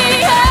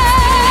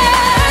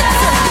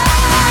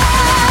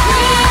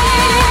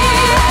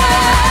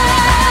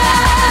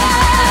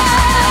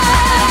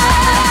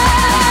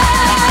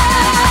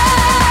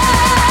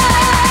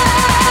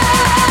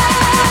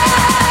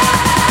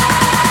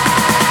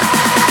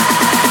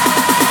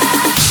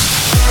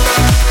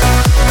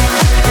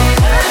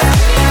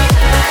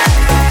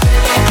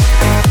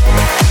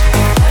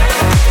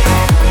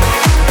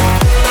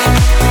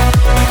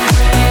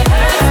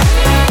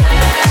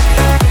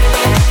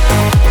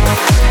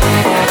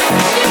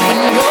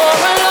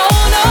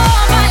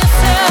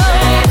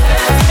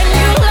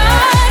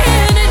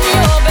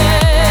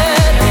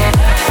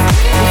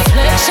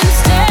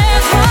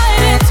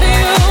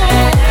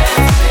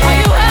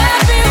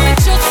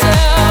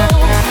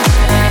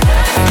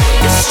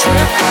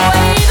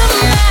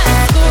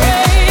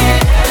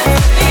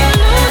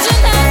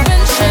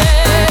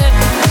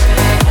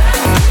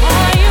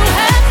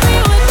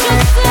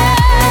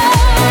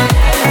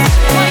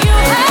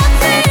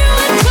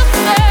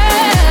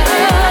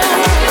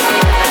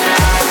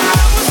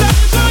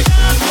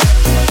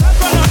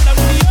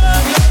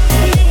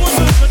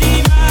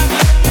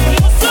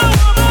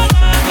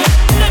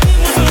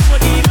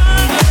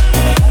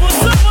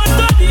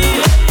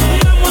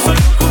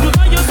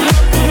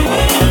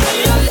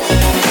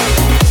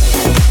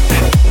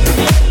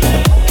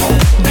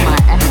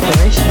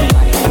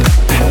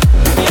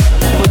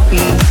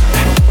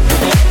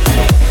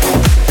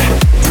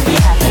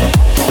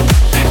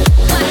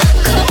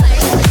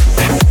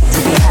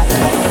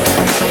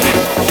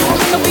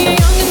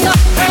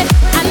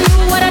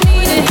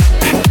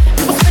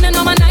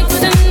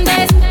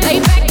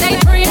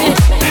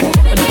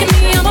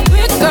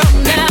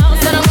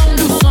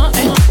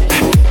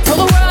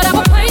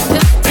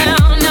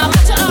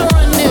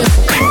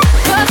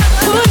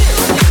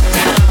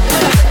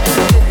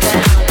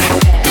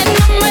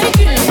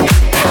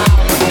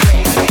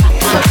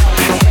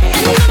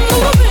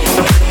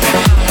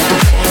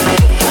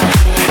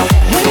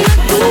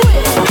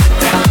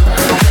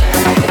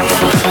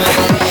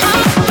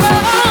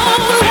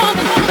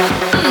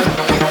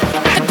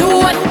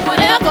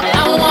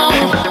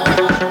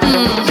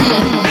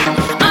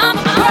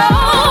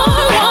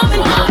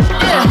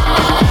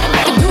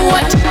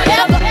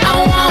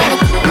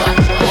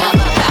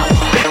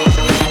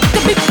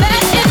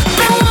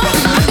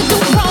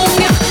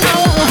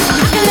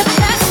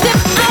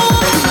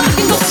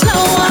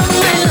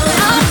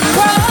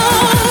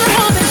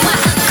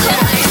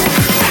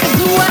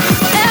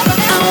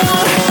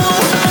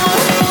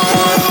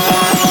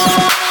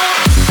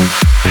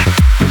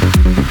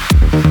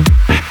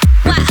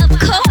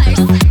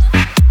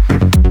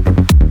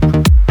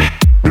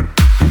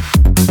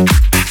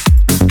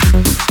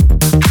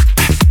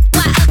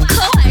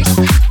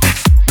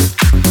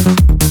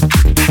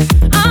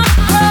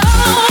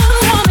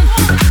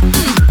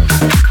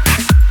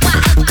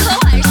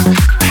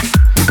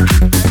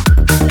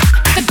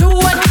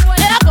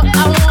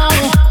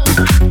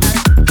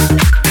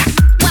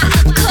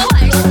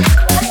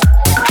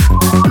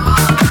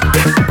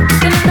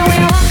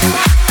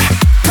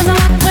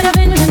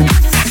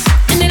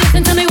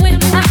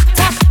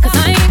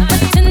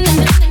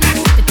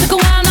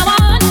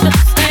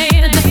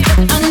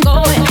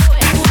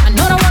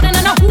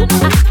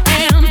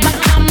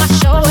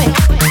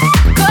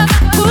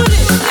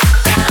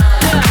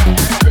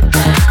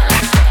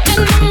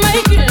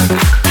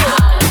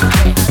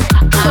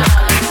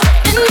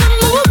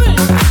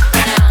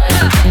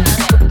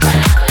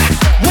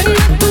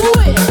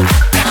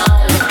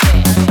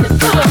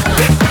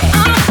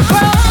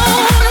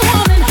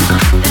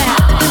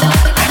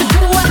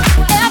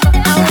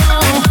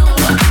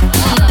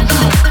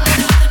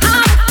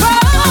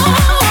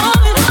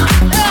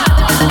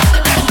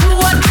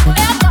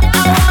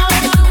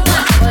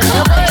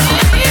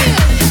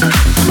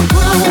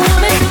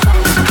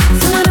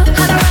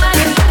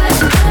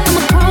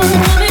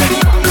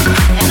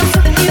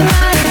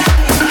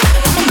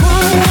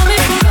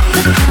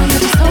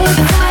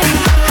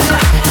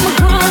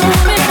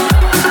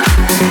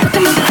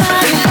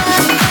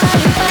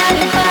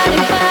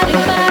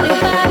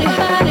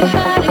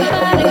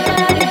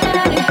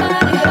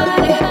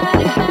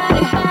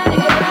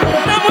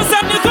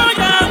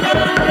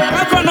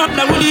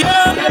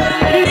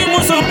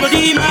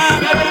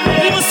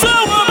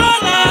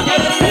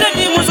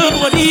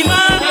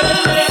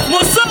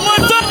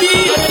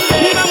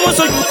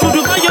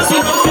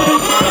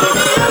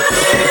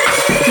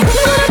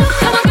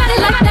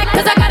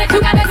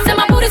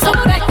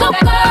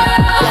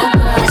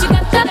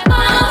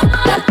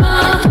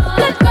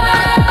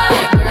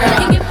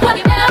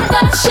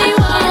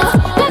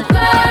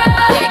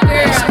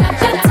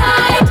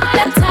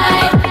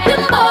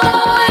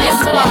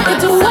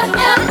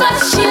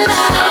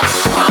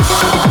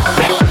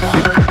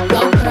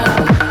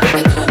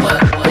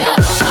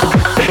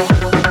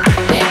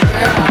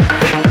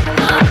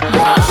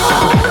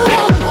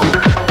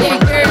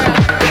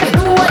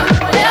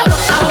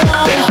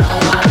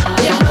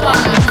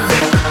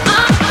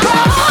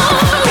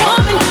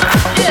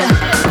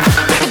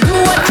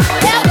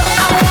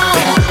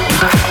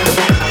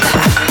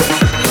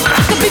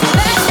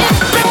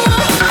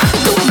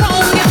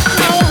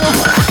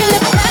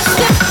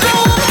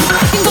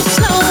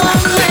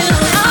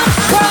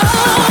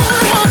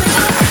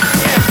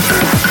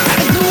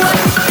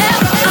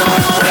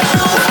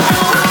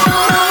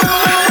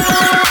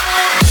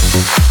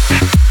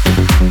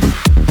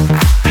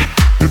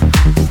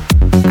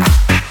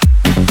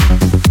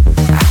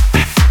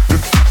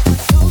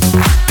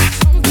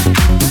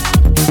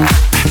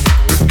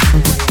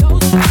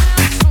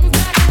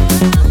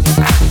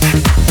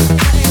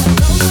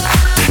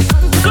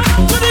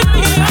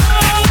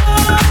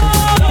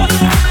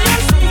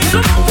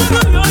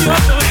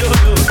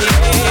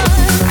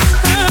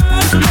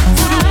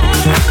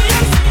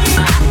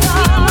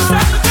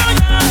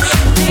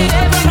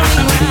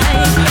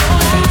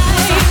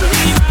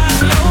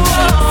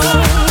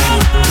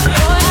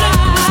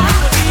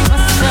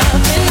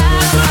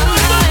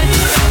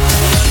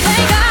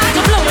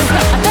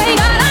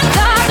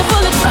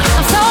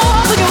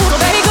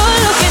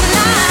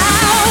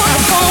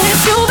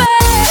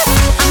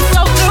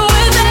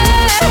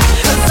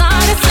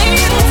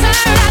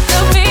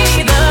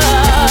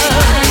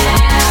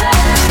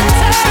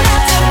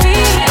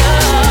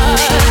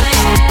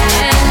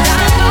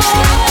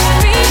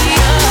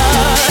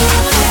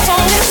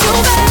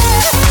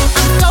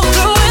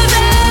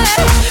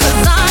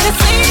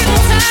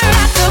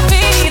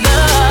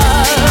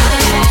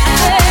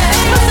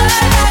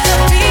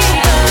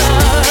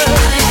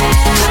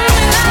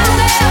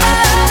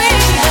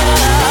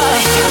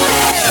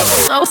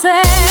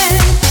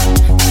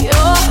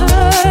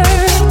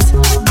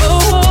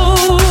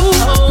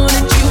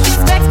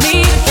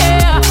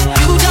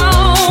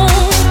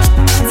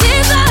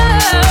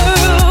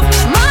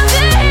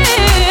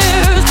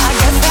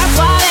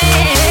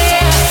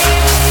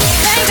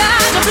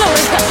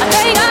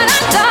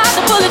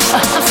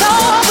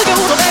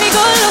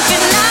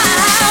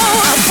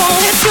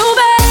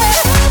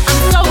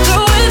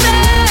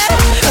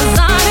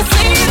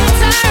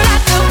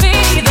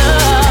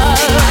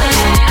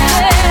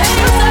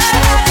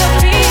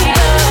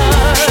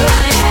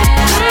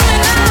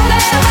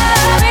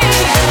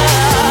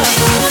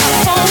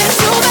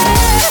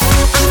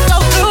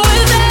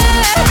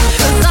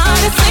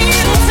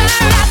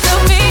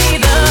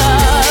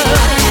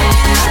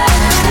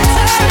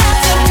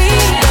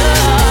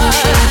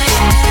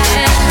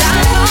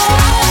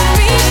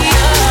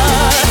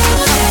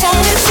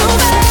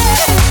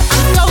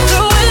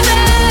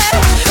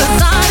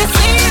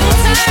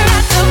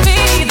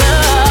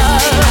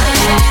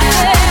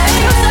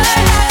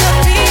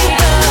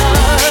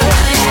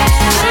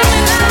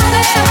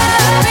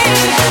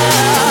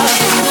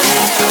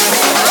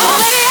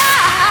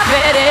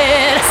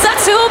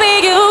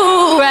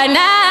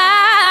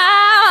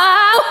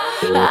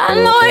 I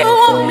know you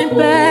want me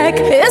back.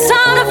 It's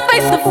time to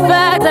face the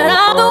fact that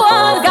I'm the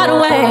one that got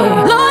away.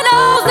 Lord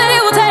knows that it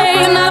will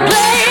take another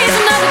place,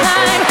 another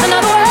time,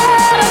 another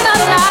word,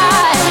 another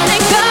lie.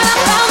 Thank God I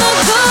found the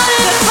good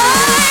in the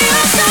bad.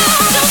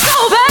 You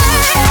so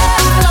bad,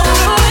 so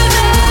good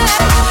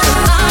at.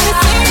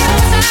 Honestly, you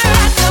turn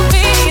out to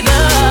be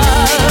the.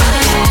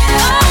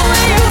 Oh,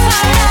 you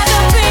turn out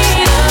to be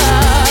the.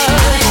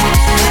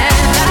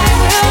 And I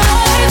will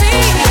always be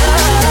the.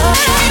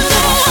 And you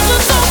know I'm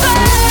so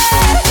bad,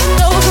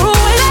 so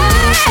cruel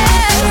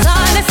as.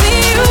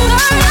 Honestly, you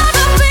turn out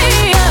to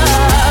be the.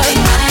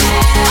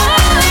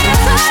 Oh, you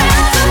turn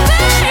out to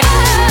be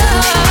the.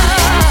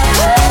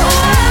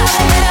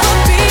 I'll never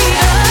be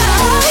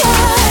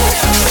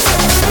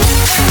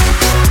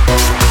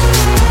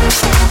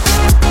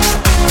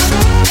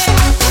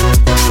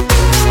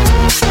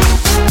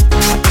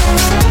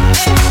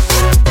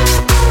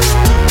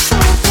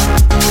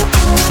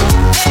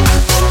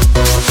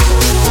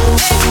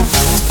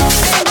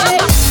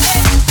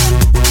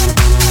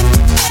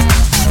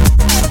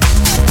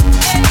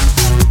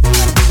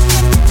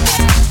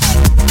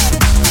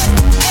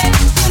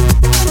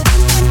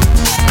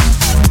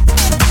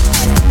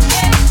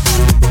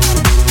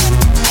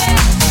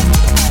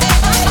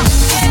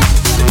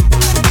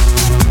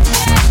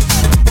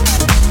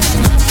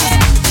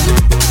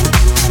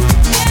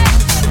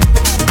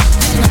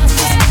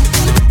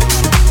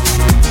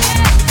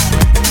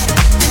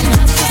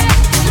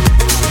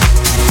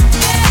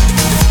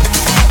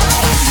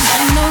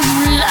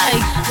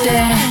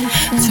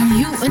turn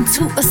you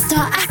into a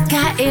star, I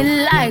got it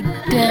like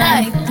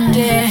that.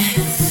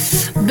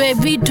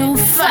 Baby, don't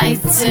fight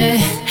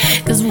it,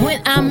 'cause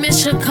when I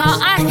miss your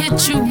call, I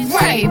hit you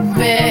right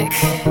back.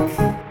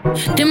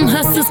 Them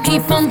hustlers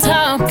keep on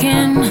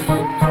talking,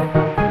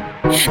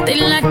 they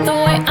like the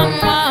way I'm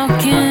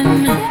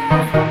walking.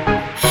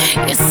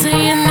 You're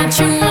saying that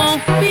you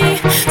want me,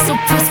 so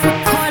press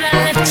record, I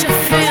let you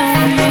feel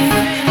me.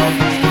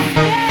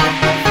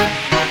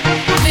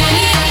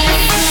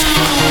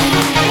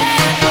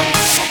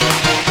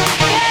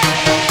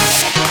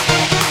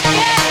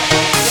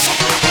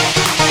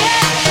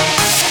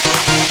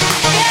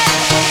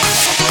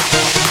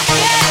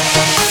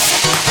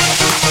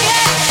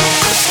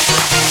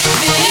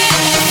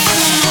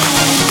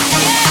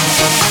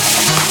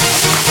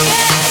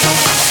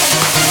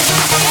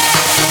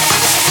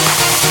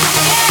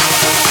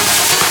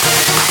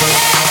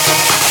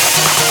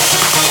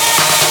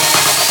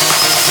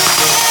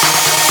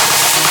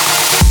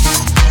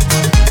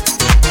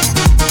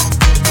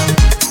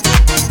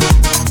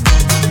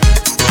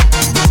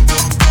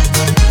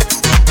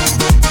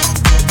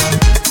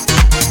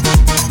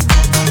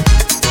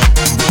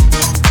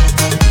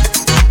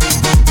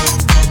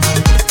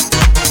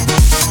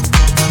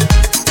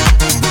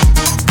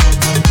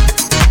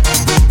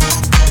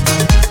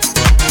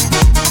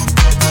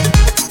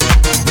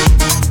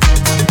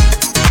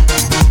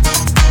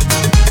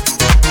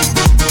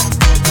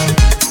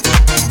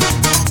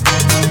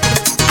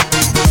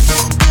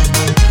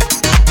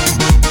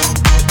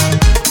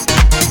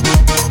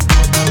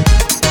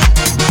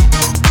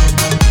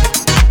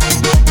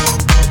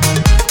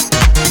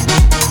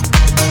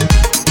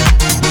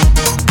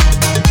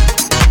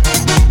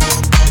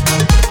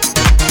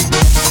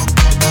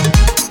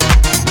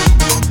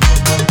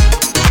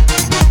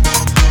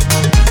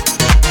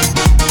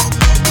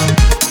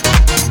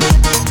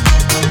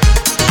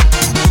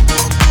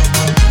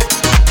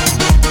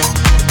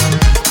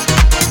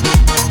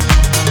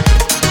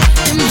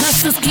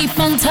 Keep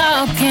on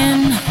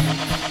talking,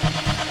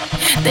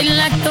 they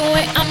like the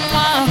way I'm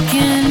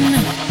walking.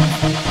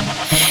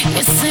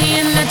 You're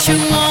saying that you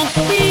want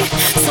me,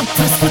 so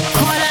press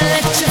record, I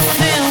let you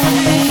feel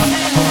me.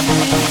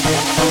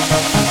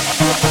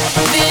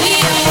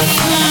 Video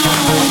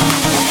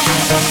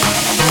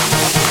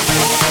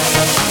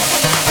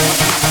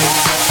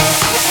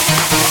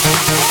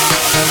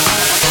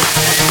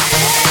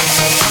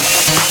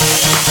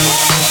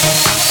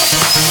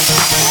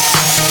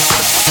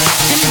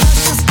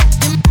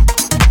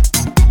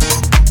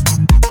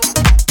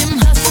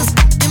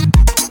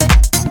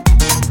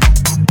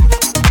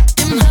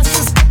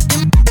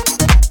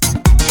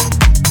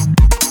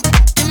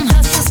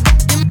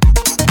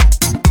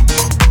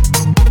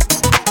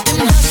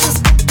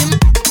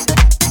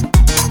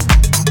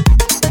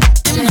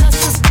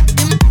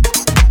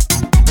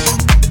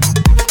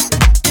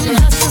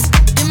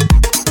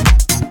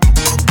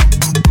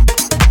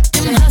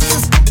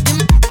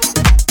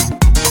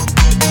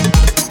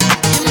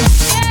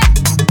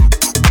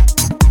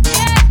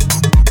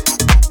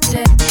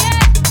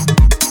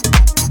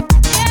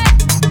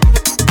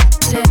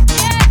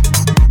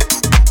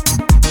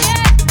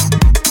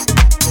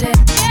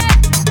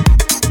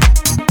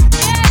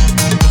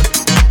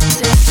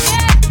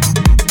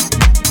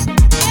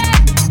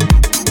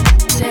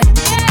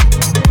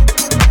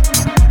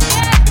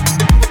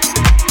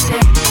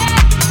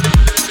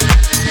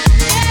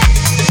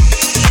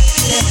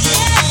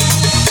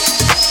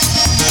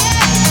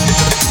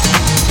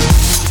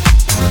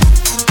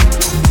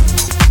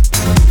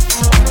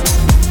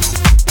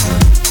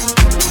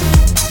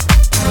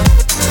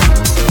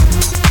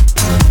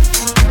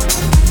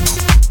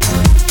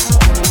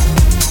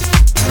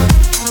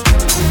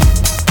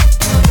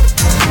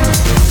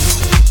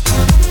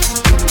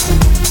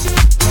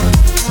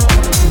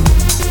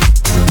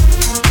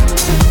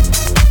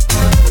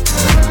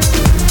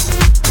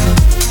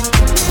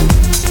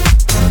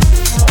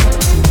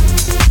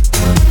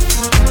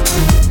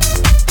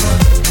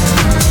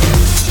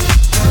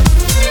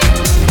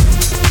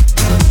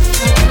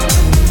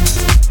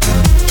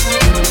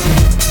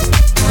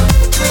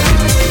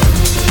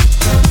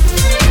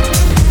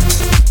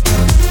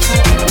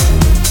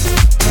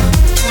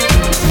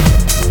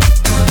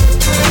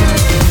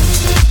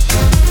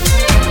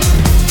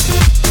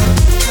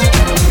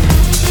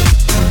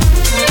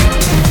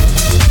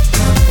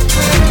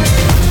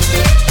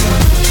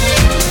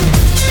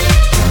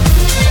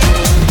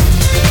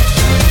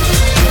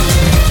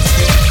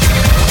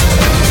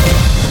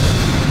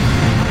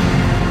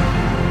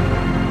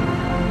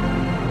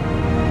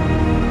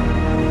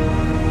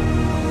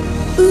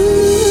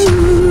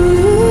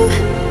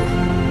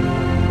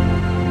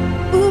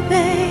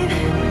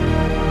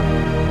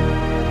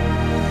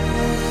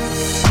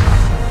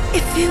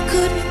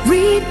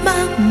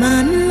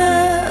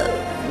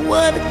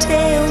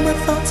tale my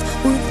thoughts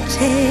would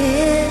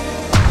tell.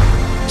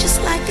 Just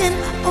like an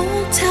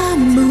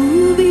old-time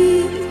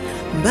movie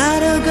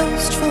about a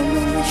ghost from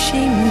a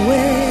wishing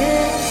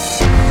well.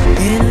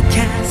 In a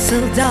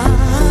castle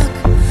dark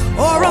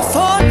or a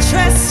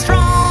fortress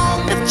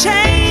strong with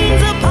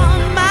chains upon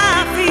my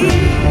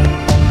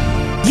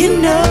feet, you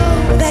know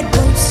that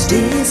ghost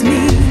is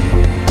me.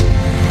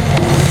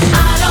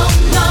 I don't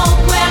know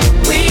where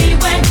we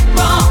went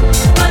wrong,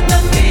 but the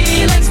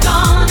feeling's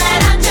gone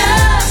and I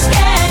just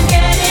can't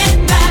get it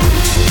back.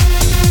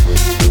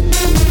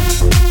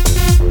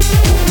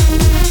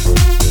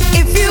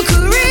 If you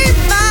could read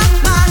my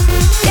mind,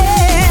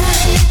 yeah.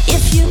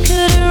 If you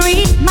could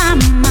read my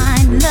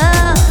mind,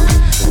 love,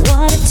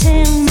 what a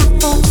tale my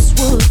thoughts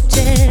would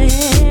tell.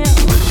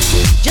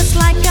 Just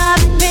like a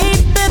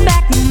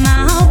paperback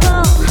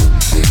novel,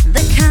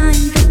 the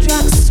kind the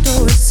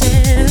drugstore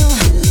sell.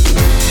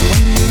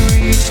 When you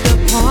reach the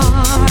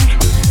part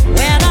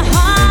where the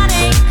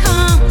heartache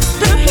comes,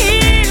 the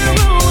hero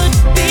would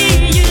be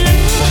you.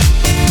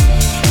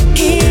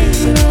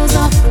 Heroes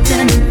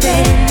often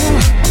fail.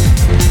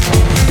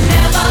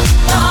 Never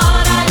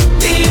thought I'd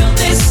feel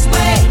this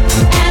way,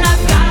 and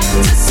I've got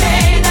to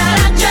say that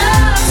I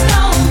just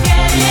don't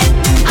get it.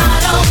 I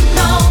don't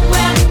know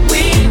where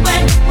we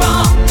went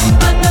wrong,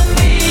 but the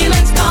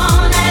feeling's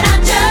gone and I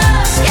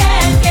just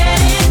can't get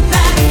it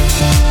back.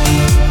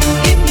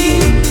 If you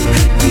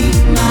could read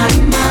my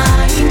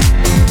mind,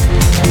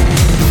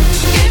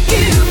 if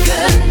you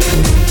could,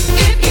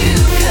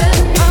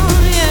 oh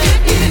yeah,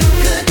 if you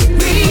could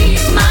read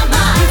my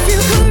mind, if you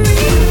could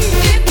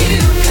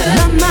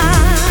my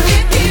mind,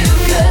 if you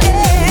could,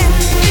 yeah,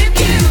 if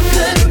you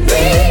could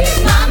read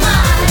my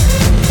mind,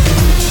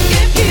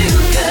 if you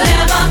could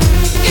ever,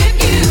 if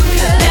you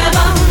could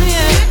ever,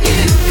 yeah, if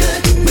you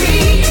could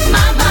read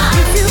my mind,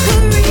 if you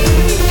could read,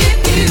 if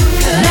you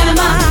could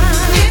ever,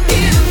 if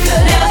you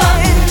could ever,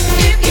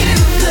 if you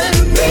could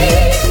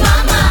read my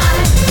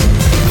mind,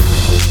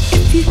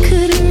 if you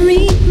could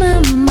read my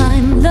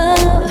mind,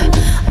 love,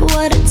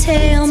 what a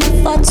tale my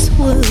thoughts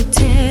would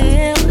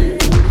tell.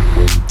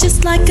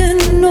 Just like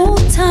an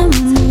old-time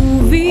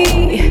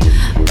movie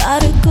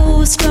about a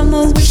ghost from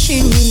a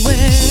wishing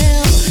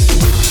well.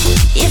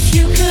 If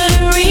you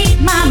could